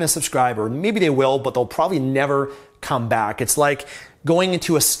 They're not going to subscribe, or maybe they will, but they'll probably never come back. It's like going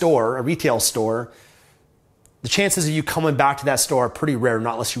into a store, a retail store. The chances of you coming back to that store are pretty rare,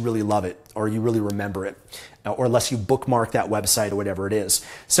 not unless you really love it or you really remember it, or unless you bookmark that website or whatever it is.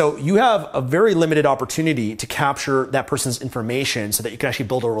 So you have a very limited opportunity to capture that person's information so that you can actually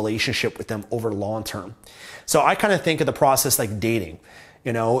build a relationship with them over long term. So I kind of think of the process like dating.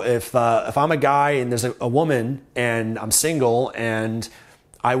 You know, if I'm a guy and there's a woman and I'm single and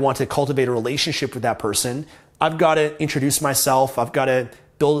I want to cultivate a relationship with that person, I've got to introduce myself. I've got to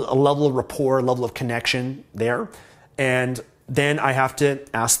build a level of rapport, a level of connection there. And then I have to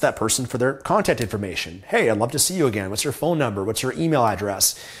ask that person for their contact information. Hey, I'd love to see you again. What's your phone number? What's your email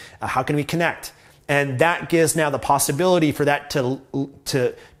address? How can we connect? And that gives now the possibility for that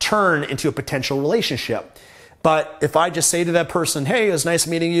to turn into a potential relationship. But if I just say to that person, hey, it was nice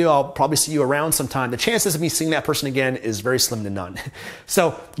meeting you, I'll probably see you around sometime, the chances of me seeing that person again is very slim to none.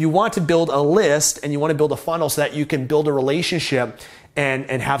 So you want to build a list and you want to build a funnel so that you can build a relationship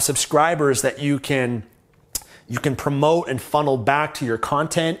and have subscribers that you can promote and funnel back to your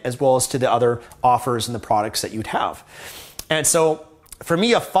content as well as to the other offers and the products that you'd have. And so for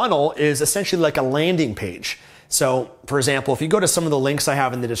me, a funnel is essentially like a landing page. So for example, if you go to some of the links I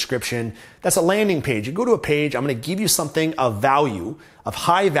have in the description, that's a landing page. You go to a page, I'm going to give you something of value, of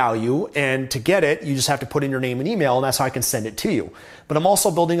high value, and to get it, you just have to put in your name and email, and that's how I can send it to you. But I'm also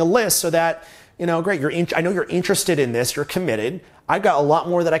building a list so that, you know, great, I know you're interested in this, you're committed. I've got a lot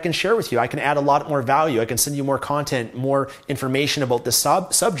more that I can share with you. I can add a lot more value. I can send you more content, more information about this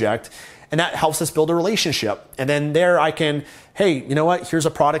subject. And that helps us build a relationship. And then there I can, hey, you know what? Here's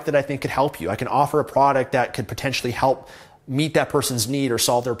a product that I think could help you. I can offer a product that could potentially help meet that person's need or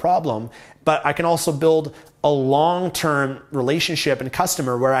solve their problem. But I can also build a long-term relationship and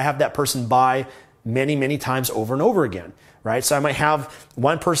customer where I have that person buy many, many times over and over again, right? So I might have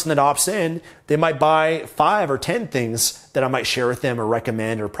one person that opts in, they might buy 5 or 10 things that I might share with them or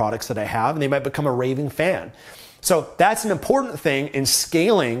recommend or products that I have, and they might become a raving fan. So that's an important thing in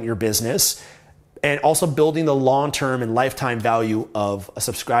scaling your business and also building the long-term and lifetime value of a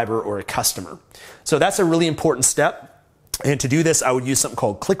subscriber or a customer. So that's a really important step. And to do this, I would use something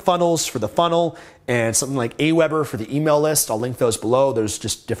called ClickFunnels for the funnel and something like Aweber for the email list. I'll link those below. There's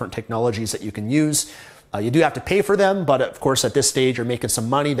just different technologies that you can use. You do have to pay for them, but of course at this stage you're making some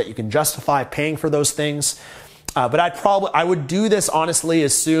money that you can justify paying for those things. But I would do this honestly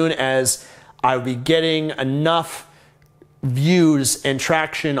as soon as I would be getting enough views and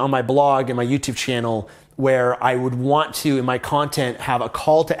traction on my blog and my YouTube channel where I would want to, in my content, have a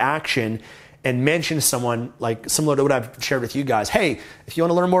call to action and mention to someone, like similar to what I've shared with you guys, hey, if you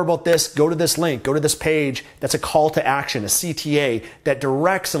want to learn more about this, go to this link, go to this page. That's a call to action, a CTA that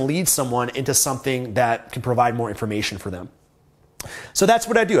directs and leads someone into something that can provide more information for them. So that's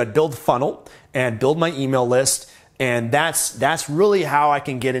what I do. I'd build a funnel and build my email list. And that's really how I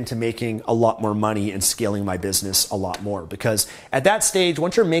can get into making a lot more money and scaling my business a lot more. Because at that stage,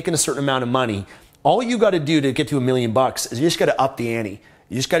 once you're making a certain amount of money, all you got to do to get to $1 million is you just got to up the ante.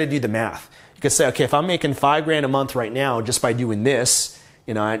 You just got to do the math. You could say, okay, if I'm making $5,000 a month right now just by doing this,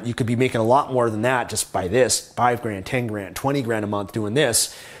 you could be making a lot more than that just by this, $5,000, $10,000, $20,000 a month doing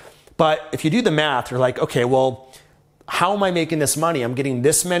this. But if you do the math, you're like, okay, well, how am I making this money? I'm getting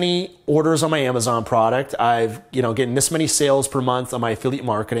this many orders on my Amazon product. I've, getting this many sales per month on my affiliate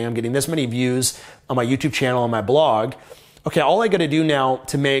marketing. I'm getting this many views on my YouTube channel, on my blog. Okay, all I got to do now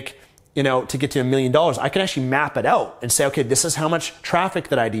to make, to get to $1 million, I can actually map it out and say, okay, this is how much traffic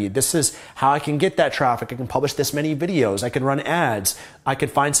that I need. This is how I can get that traffic. I can publish this many videos. I can run ads. I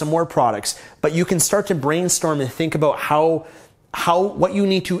could find some more products. But you can start to brainstorm and think about what you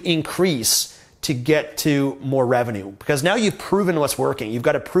need to increase to get to more revenue, because now you've proven what's working. You've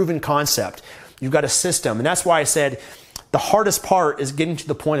got a proven concept. You've got a system. And that's why I said the hardest part is getting to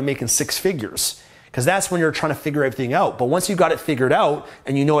the point of making 6 figures, because that's when you're trying to figure everything out. But once you've got it figured out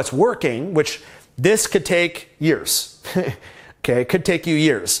and you know it's working, which this could take years, okay, it could take you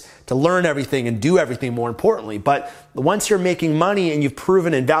years to learn everything and do everything, more importantly. But once you're making money and you've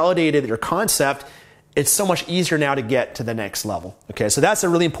proven and validated your concept, it's so much easier now to get to the next level. Okay, so that's a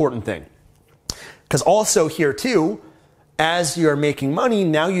really important thing. Because also here too, as you're making money,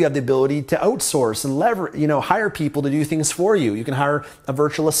 now you have the ability to outsource and hire people to do things for you. You can hire a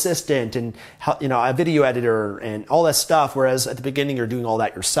virtual assistant and a video editor and all that stuff. Whereas at the beginning, you're doing all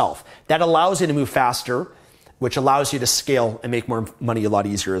that yourself. That allows you to move faster, which allows you to scale and make more money a lot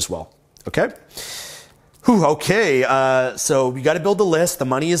easier as well. Okay. So we got to build the list. The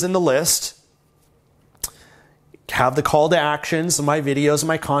money is in the list. Have the call to actions in my videos and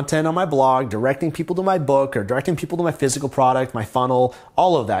my content on my blog, directing people to my book or directing people to my physical product, my funnel,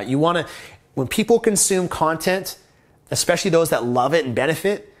 all of that. You want to, when people consume content, especially those that love it and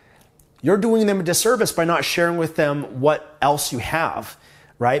benefit, you're doing them a disservice by not sharing with them what else you have,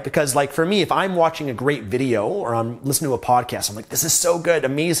 right? Because like for me, if I'm watching a great video or I'm listening to a podcast, I'm like, this is so good,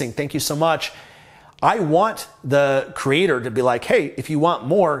 amazing, thank you so much. I want the creator to be like, hey, if you want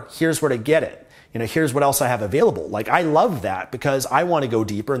more, here's where to get it. Here's what else I have available. Like, I love that because I want to go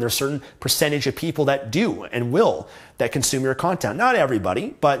deeper, and there's a certain percentage of people that do and will that consume your content. Not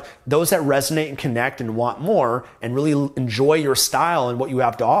everybody, but those that resonate and connect and want more and really enjoy your style and what you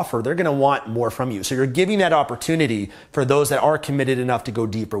have to offer, they're going to want more from you. So you're giving that opportunity for those that are committed enough to go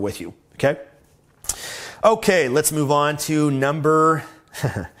deeper with you. Okay, let's move on to number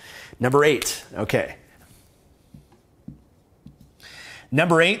 8. Okay.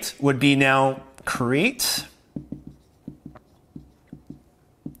 Number 8 would be now create.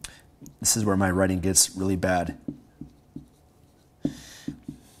 This is where my writing gets really bad.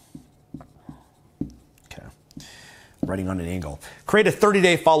 Okay. Writing on an angle. Create a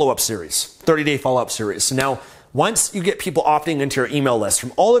 30-day follow-up series. 30-day follow-up series. So now, once you get people opting into your email list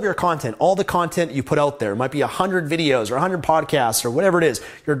from all of your content, all the content you put out there, it might be 100 videos or 100 podcasts or whatever it is,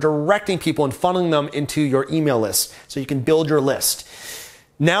 you're directing people and funneling them into your email list so you can build your list.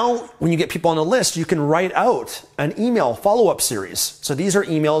 Now, when you get people on the list, you can write out an email follow-up series. So these are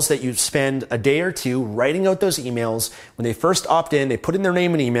emails that you spend a day or two writing out those emails. When they first opt in, they put in their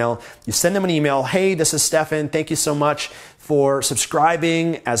name and email. You send them an email. Hey, this is Stefan. Thank you so much for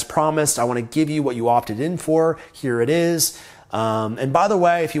subscribing. As promised, I want to give you what you opted in for. Here it is. And by the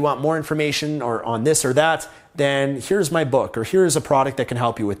way, if you want more information or on this or that, then here's my book, or here's a product that can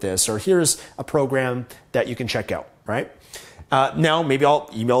help you with this, or here's a program that you can check out, right? Now, maybe I'll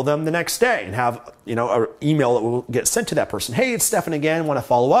email them the next day and have, an email that will get sent to that person. Hey, it's Stefan again. Want to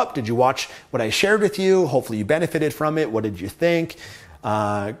follow up? Did you watch what I shared with you? Hopefully you benefited from it. What did you think?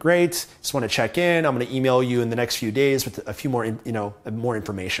 Great. Just want to check in. I'm going to email you in the next few days with a few more, more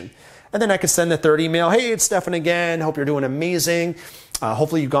information. And then I could send the third email. Hey, it's Stefan again. Hope you're doing amazing.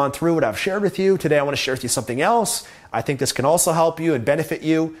 Hopefully you've gone through what I've shared with you. Today I want to share with you something else. I think this can also help you and benefit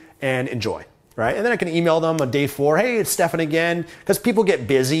you, and enjoy. Right? And then I can email them on day 4. Hey, it's Stefan again. Because people get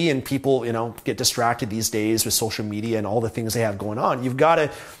busy and people, get distracted these days with social media and all the things they have going on. You've got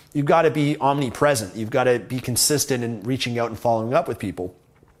to be omnipresent. You've got to be consistent in reaching out and following up with people.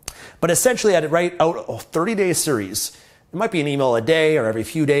 But essentially, I'd write out a 30-day series. It might be an email a day or every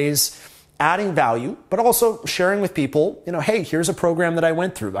few days, adding value, but also sharing with people, hey, here's a program that I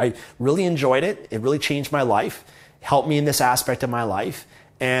went through. I really enjoyed it. It really changed my life, helped me in this aspect of my life.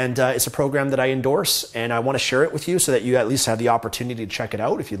 And it's a program that I endorse, and I want to share it with you so that you at least have the opportunity to check it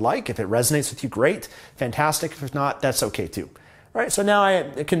out if you'd like. If it resonates with you, great, fantastic. If not, that's okay too. All right, so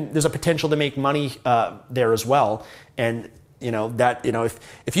now there's a potential to make money there as well. And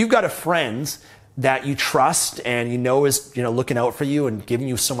if you've got a friend that you trust and is looking out for you and giving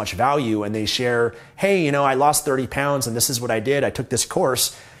you so much value, and they share, hey, I lost 30 pounds and this is what I did, I took this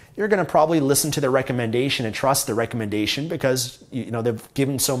course, you're going to probably listen to their recommendation and trust the recommendation because they've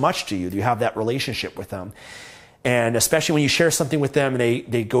given so much to you. You have that relationship with them. And especially when you share something with them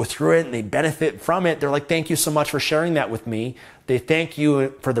and they go through it and they benefit from it, they're like, thank you so much for sharing that with me. They thank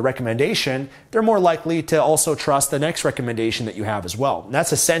you for the recommendation. They're more likely to also trust the next recommendation that you have as well. And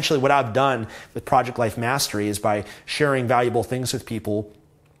that's essentially what I've done with Project Life Mastery, is by sharing valuable things with people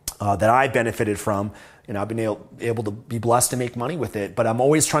that I benefited from. I've been able to be blessed to make money with it, but I'm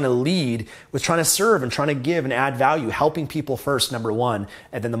always trying to lead with trying to serve and trying to give and add value, helping people first, number one,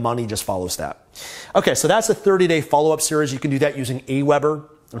 and then the money just follows that. Okay, so that's a 30-day follow-up series. You can do that using Aweber.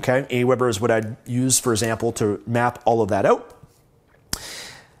 Okay, Aweber is what I'd use, for example, to map all of that out.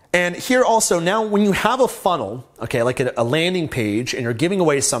 And here also, now when you have a funnel, okay, like a landing page, and you're giving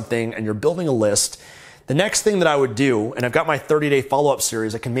away something and you're building a list, the next thing that I would do, and I've got my 30-day follow-up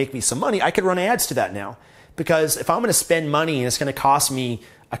series that can make me some money, I could run ads to that now. Because if I'm going to spend money and it's going to cost me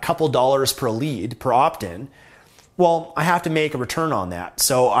a couple dollars per lead, per opt-in, well, I have to make a return on that.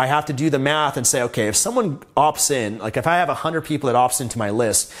 So I have to do the math and say, okay, if someone opts in, like if I have 100 people that opts into my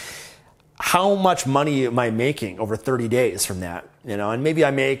list, how much money am I making over 30 days from that? And maybe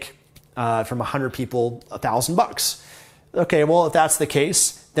I make from 100 people $1,000. Okay, well, if that's the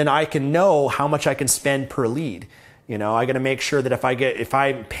case, then I can know how much I can spend per lead. I got to make sure that if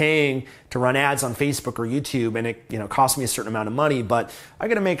I'm paying to run ads on Facebook or YouTube and it costs me a certain amount of money, but I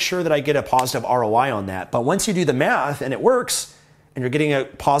got to make sure that I get a positive ROI on that. But once you do the math and it works and you're getting a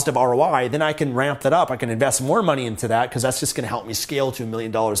positive ROI, then I can ramp that up. I can invest more money into that because that's just going to help me scale to $1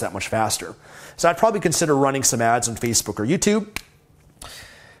 million that much faster. So I'd probably consider running some ads on Facebook or YouTube.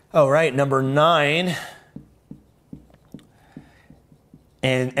 All right, number 9.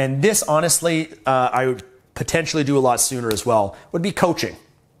 And this, honestly, I would potentially do a lot sooner as well, would be coaching.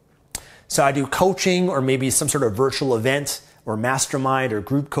 So I do coaching or maybe some sort of virtual event or mastermind or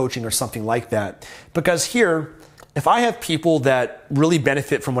group coaching or something like that. Because here, if I have people that really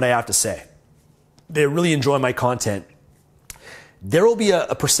benefit from what I have to say, they really enjoy my content, there will be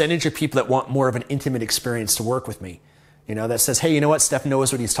a percentage of people that want more of an intimate experience to work with me. That says, hey, you know what? Steph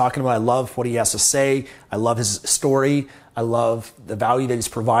knows what he's talking about. I love what he has to say. I love his story. I love the value that he's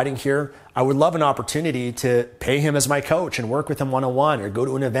providing here. I would love an opportunity to pay him as my coach and work with him one-on-one or go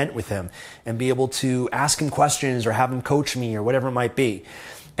to an event with him and be able to ask him questions or have him coach me or whatever it might be.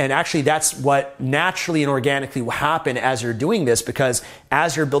 And actually, that's what naturally and organically will happen as you're doing this, because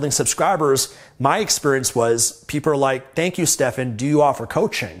as you're building subscribers, my experience was people are like, thank you, Stefan. Do you offer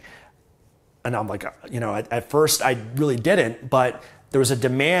coaching? And I'm like, at first I really didn't, but there was a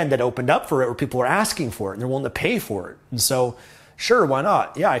demand that opened up for it where people were asking for it and they're willing to pay for it. And so, sure, why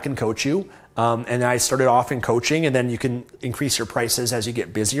not? Yeah, I can coach you. And I started offering coaching, and then you can increase your prices as you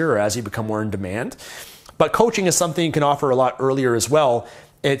get busier or as you become more in demand. But coaching is something you can offer a lot earlier as well.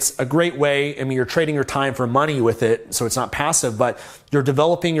 It's a great way. You're trading your time for money with it, so it's not passive, but you're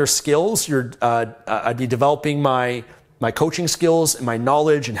developing your skills. I'd be developing my coaching skills and my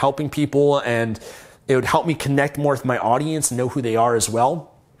knowledge and helping people, and it would help me connect more with my audience and know who they are as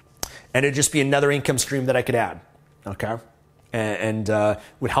well. And it'd just be another income stream that I could add, okay? And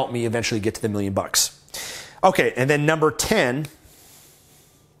would help me eventually get to the $1 million. Okay, and then number 10,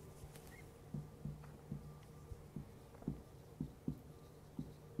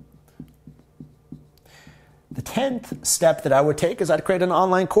 the 10th step that I would take is I'd create an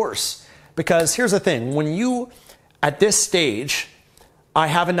online course. Because here's the thing, when you at this stage, I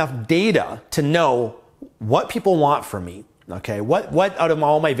have enough data to know what people want from me. Okay, what out of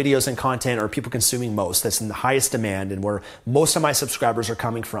all my videos and content are people consuming most that's in the highest demand and where most of my subscribers are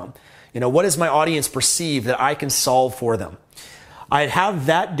coming from? What does my audience perceive that I can solve for them? I'd have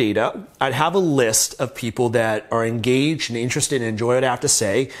that data. I'd have a list of people that are engaged and interested and enjoy what I have to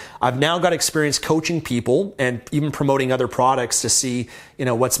say. I've now got experience coaching people and even promoting other products to see,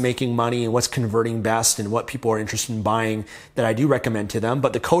 what's making money and what's converting best and what people are interested in buying that I do recommend to them.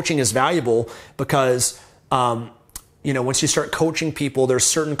 But the coaching is valuable because, once you start coaching people, there's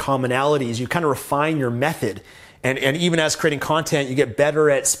certain commonalities. You kind of refine your method. And even as creating content, you get better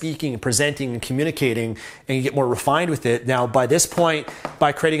at speaking and presenting and communicating, and you get more refined with it. Now, by this point,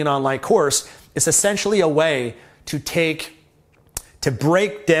 by creating an online course, it's essentially a way to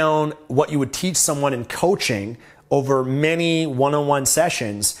break down what you would teach someone in coaching over many one-on-one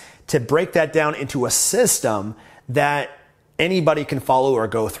sessions to break that down into a system that anybody can follow or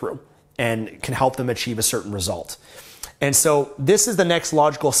go through and can help them achieve a certain result. And so this is the next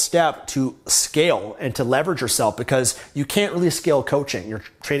logical step to scale and to leverage yourself, because you can't really scale coaching. You're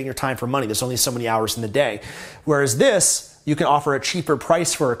trading your time for money. There's only so many hours in the day. Whereas this, you can offer a cheaper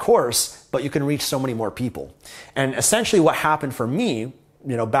price for a course, but you can reach so many more people. And essentially what happened for me,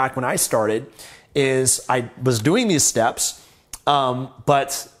 back when I started, is I was doing these steps,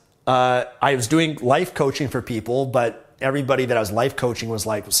 but I was doing life coaching for people, but everybody that I was life coaching was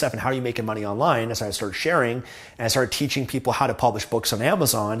like, Stefan, how are you making money online? As I started sharing, and I started teaching people how to publish books on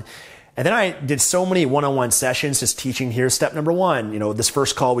Amazon. And then I did so many one-on-one sessions just teaching, here's step number one. This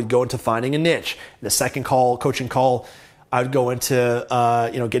first call, we'd go into finding a niche. The second call, coaching call, I would go into,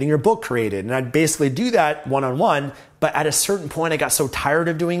 getting your book created. And I'd basically do that one-on-one. But at a certain point, I got so tired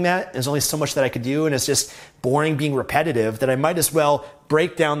of doing that. There's only so much that I could do. And it's just boring being repetitive that I might as well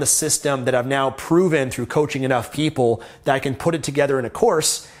break down the system that I've now proven through coaching enough people that I can put it together in a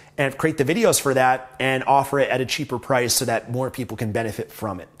course and create the videos for that and offer it at a cheaper price so that more people can benefit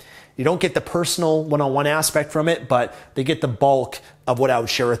from it. You don't get the personal one-on-one aspect from it, but they get the bulk of what I would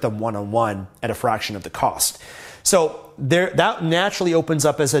share with them one-on-one at a fraction of the cost. So that naturally opens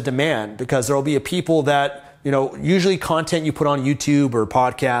up as a demand, because there will be a people that, usually content you put on YouTube or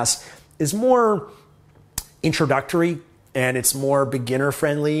podcasts is more introductory and it's more beginner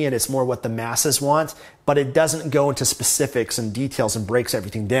friendly and it's more what the masses want, but it doesn't go into specifics and details and breaks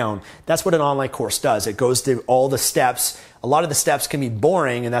everything down. That's what an online course does. It goes through all the steps. A lot of the steps can be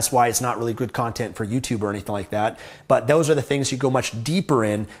boring, and that's why it's not really good content for YouTube or anything like that. But those are the things you go much deeper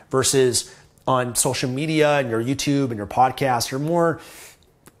in, versus on social media and your YouTube and your podcast, you're more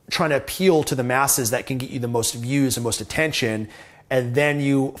trying to appeal to the masses that can get you the most views and most attention. And then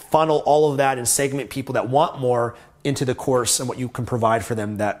you funnel all of that and segment people that want more into the course and what you can provide for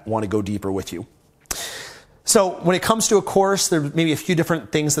them that want to go deeper with you. So when it comes to a course, there may be a few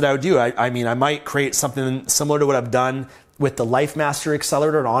different things that I would do. I might create something similar to what I've done with the Life Mastery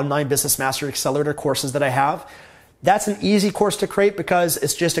Accelerator and Online Business Mastery Accelerator courses that I have. That's an easy course to create because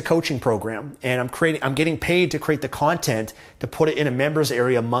it's just a coaching program, and I'm getting paid to create the content to put it in a members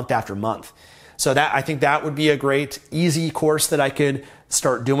area month after month. So I think that would be a great, easy course that I could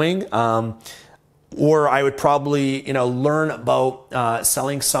start doing. Or I would probably, learn about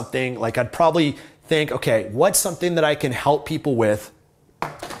selling something. Like I'd probably think, okay, what's something that I can help people with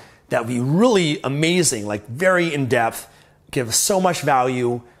that would be really amazing, like very in depth, give so much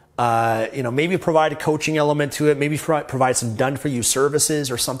value. Maybe provide a coaching element to it, maybe provide some done for you services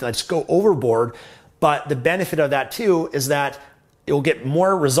or something. I just go overboard. But the benefit of that too is that it will get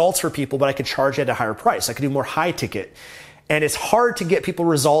more results for people, but I could charge it at a higher price. I could do more high ticket. And it's hard to get people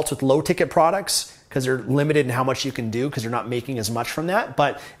results with low ticket products because they're limited in how much you can do because you're not making as much from that.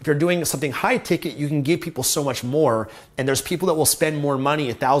 But if you're doing something high ticket, you can give people so much more. And there's people that will spend more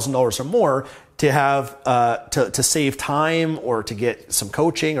money, $1,000 or more, to have to save time or to get some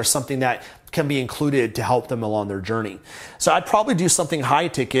coaching or something that can be included to help them along their journey. So I'd probably do something high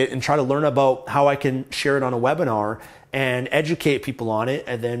ticket and try to learn about how I can share it on a webinar and educate people on it,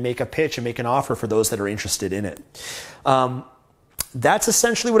 and then make a pitch and make an offer for those that are interested in it. That's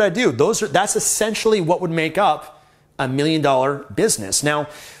essentially what I do. That's essentially what would make up $1 million business. Now,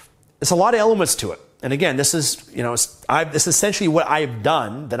 there's a lot of elements to it. And again, this is essentially what I've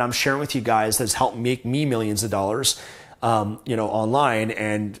done that I'm sharing with you guys that's helped make me millions of dollars, online.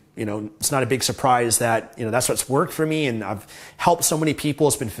 And, it's not a big surprise that, that's what's worked for me. And I've helped so many people.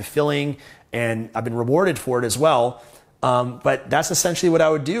 It's been fulfilling and I've been rewarded for it as well. But that's essentially what I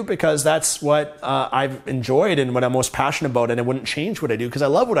would do because that's what I've enjoyed and what I'm most passionate about. And I wouldn't change what I do because I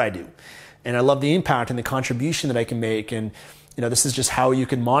love what I do. And I love the impact and the contribution that I can make. And, this is just how you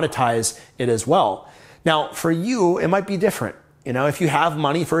can monetize it as well. Now, for you, it might be different. If you have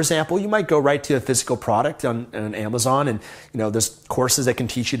money, for example, you might go right to a physical product on Amazon, and there's courses that can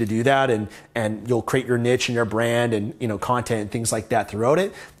teach you to do that, and you'll create your niche and your brand and content and things like that throughout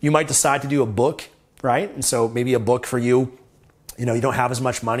it. You might decide to do a book, right? And so maybe a book for you, you don't have as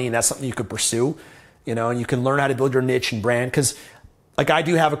much money, and that's something you could pursue, and you can learn how to build your niche and brand. Because like I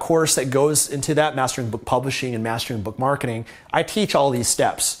do have a course that goes into that, Mastering Book Publishing and Mastering Book Marketing. I teach all these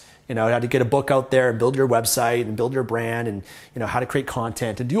steps. How to get a book out there and build your website and build your brand and, how to create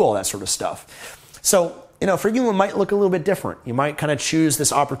content and do all that sort of stuff. So, for you, it might look a little bit different. You might kind of choose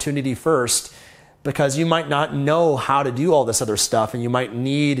this opportunity first because you might not know how to do all this other stuff, and you might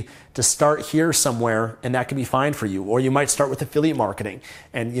need to start here somewhere, and that can be fine for you. Or you might start with affiliate marketing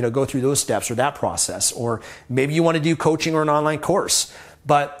and, go through those steps or that process. Or maybe you want to do coaching or an online course.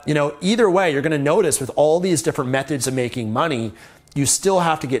 But, either way, you're going to notice with all these different methods of making money, you still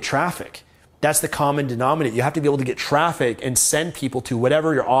have to get traffic. That's the common denominator. You have to be able to get traffic and send people to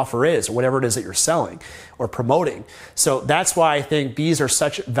whatever your offer is, or whatever it is that you're selling or promoting. So that's why I think these are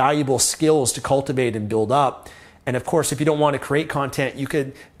such valuable skills to cultivate and build up. And of course, if you don't want to create content, you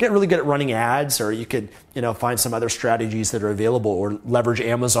could get really good at running ads, or you could, find some other strategies that are available, or leverage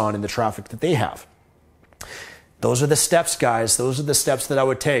Amazon and the traffic that they have. Those are the steps, guys. Those are the steps that I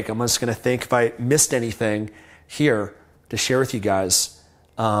would take. I'm just going to think if I missed anything here to share with you guys.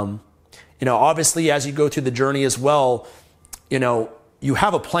 Obviously, as you go through the journey as well, you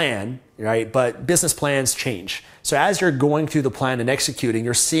have a plan, right? But business plans change. So as you're going through the plan and executing,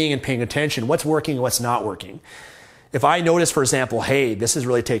 you're seeing and paying attention what's working and what's not working. If I notice, for example, hey, this is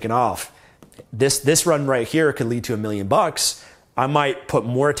really taking off, this run right here could lead to $1 million, I might put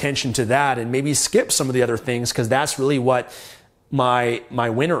more attention to that and maybe skip some of the other things, because that's really what my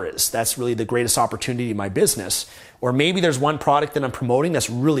winner is. That's really the greatest opportunity in my business. Or maybe there's one product that I'm promoting that's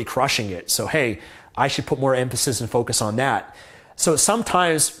really crushing it. So, hey, I should put more emphasis and focus on that. So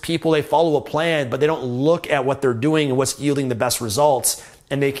sometimes people, they follow a plan, but they don't look at what they're doing and what's yielding the best results,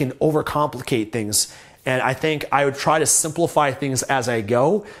 and they can overcomplicate things. And I think I would try to simplify things as I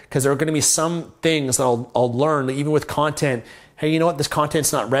go, because there are going to be some things that I'll learn, even with content. Hey, you know what? This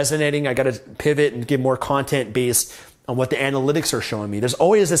content's not resonating. I got to pivot and get more content based on what the analytics are showing me. There's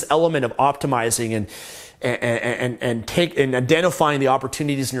always this element of optimizing and identifying the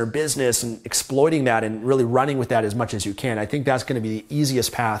opportunities in your business and exploiting that and really running with that as much as you can. I think that's going to be the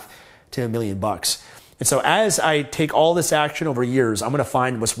easiest path to $1 million. And so as I take all this action over years, I'm going to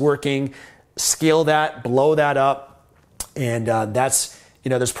find what's working, scale that, blow that up. And that's,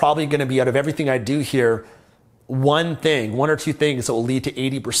 there's probably going to be, out of everything I do here, one or two things that will lead to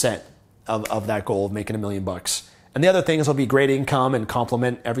 80% of that goal of making $1 million. And the other things will be great income and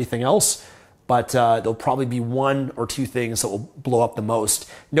complement everything else. But there'll probably be one or two things that will blow up the most.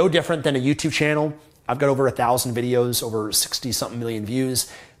 No different than a YouTube channel. I've got over 1,000 videos, over 60 something million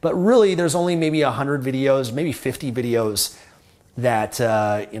views. But really, there's only maybe 100 videos, maybe 50 videos that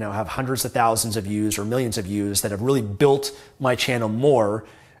have hundreds of thousands of views or millions of views that have really built my channel more.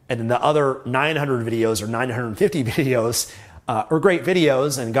 And then the other 900 videos or 950 videos are great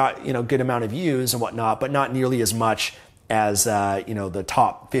videos and got good amount of views and whatnot, but not nearly as much as the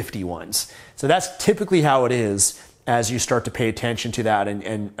top 50 ones. So that's typically how it is as you start to pay attention to that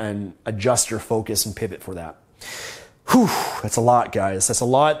and adjust your focus and pivot for that. Whew, that's a lot, guys. That's a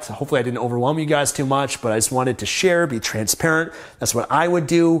lot. Hopefully I didn't overwhelm you guys too much, but I just wanted to share, be transparent. That's what I would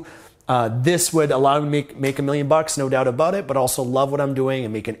do. This would allow me to make $1 million, no doubt about it, but also love what I'm doing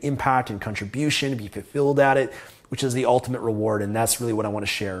and make an impact and contribution, be fulfilled at it, which is the ultimate reward. And that's really what I want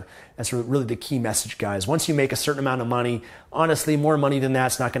to share. That's really the key message, guys. Once you make a certain amount of money, honestly, more money than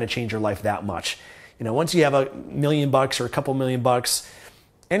that's not going to change your life that much. Once you have $1 million or a couple $1 million,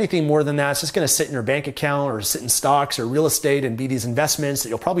 anything more than that, it's just going to sit in your bank account or sit in stocks or real estate and be these investments that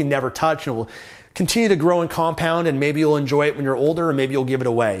you'll probably never touch and will continue to grow and compound, and maybe you'll enjoy it when you're older, or maybe you'll give it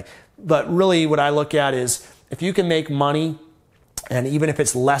away. But really what I look at is if you can make money, and even if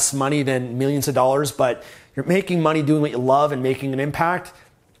it's less money than millions of dollars, but you're making money doing what you love and making an impact,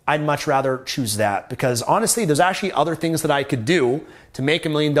 I'd much rather choose that, because honestly, there's actually other things that I could do to make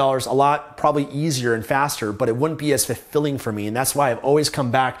 $1 million a lot probably easier and faster, but it wouldn't be as fulfilling for me. And that's why I've always come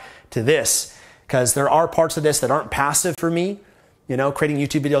back to this, because there are parts of this that aren't passive for me. Creating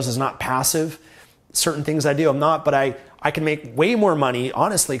YouTube videos is not passive. Certain things I do, I'm not, but I can make way more money,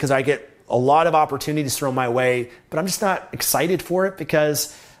 honestly, because I get a lot of opportunities thrown my way, but I'm just not excited for it,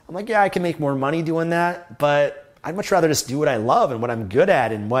 because I'm like, yeah, I can make more money doing that, but I'd much rather just do what I love and what I'm good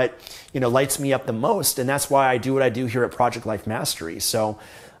at and what, lights me up the most. And that's why I do what I do here at Project Life Mastery. So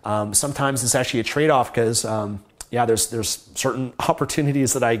sometimes it's actually a trade-off, because there's certain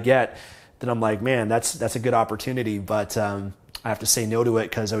opportunities that I get that I'm like, man, that's a good opportunity, but I have to say no to it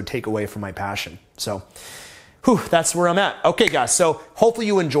because it would take away from my passion. So that's where I'm at. Okay, guys, so hopefully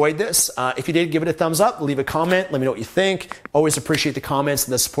you enjoyed this. If you did, give it a thumbs up, leave a comment, let me know what you think. Always appreciate the comments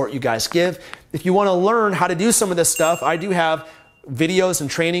and the support you guys give. If you want to learn how to do some of this stuff, I do have videos and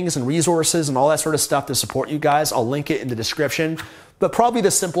trainings and resources and all that sort of stuff to support you guys. I'll link it in the description. But probably the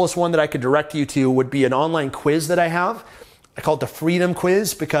simplest one that I could direct you to would be an online quiz that I have. I call it the Freedom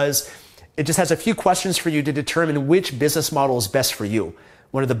Quiz, because it just has a few questions for you to determine which business model is best for you.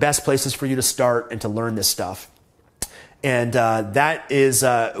 One of the best places for you to start and to learn this stuff. And that is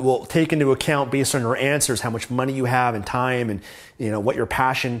will take into account, based on your answers, how much money you have and time, and what your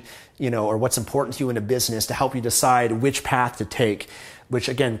passion, or what's important to you in a business, to help you decide which path to take, which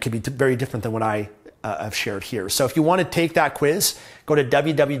again could be very different than what I I've shared here. So if you want to take that quiz, go to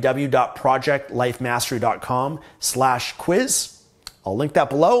www.projectlifemastery.com/quiz. I'll link that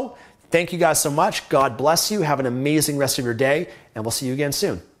below. Thank you guys so much. God bless you. Have an amazing rest of your day, and we'll see you again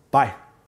soon. Bye.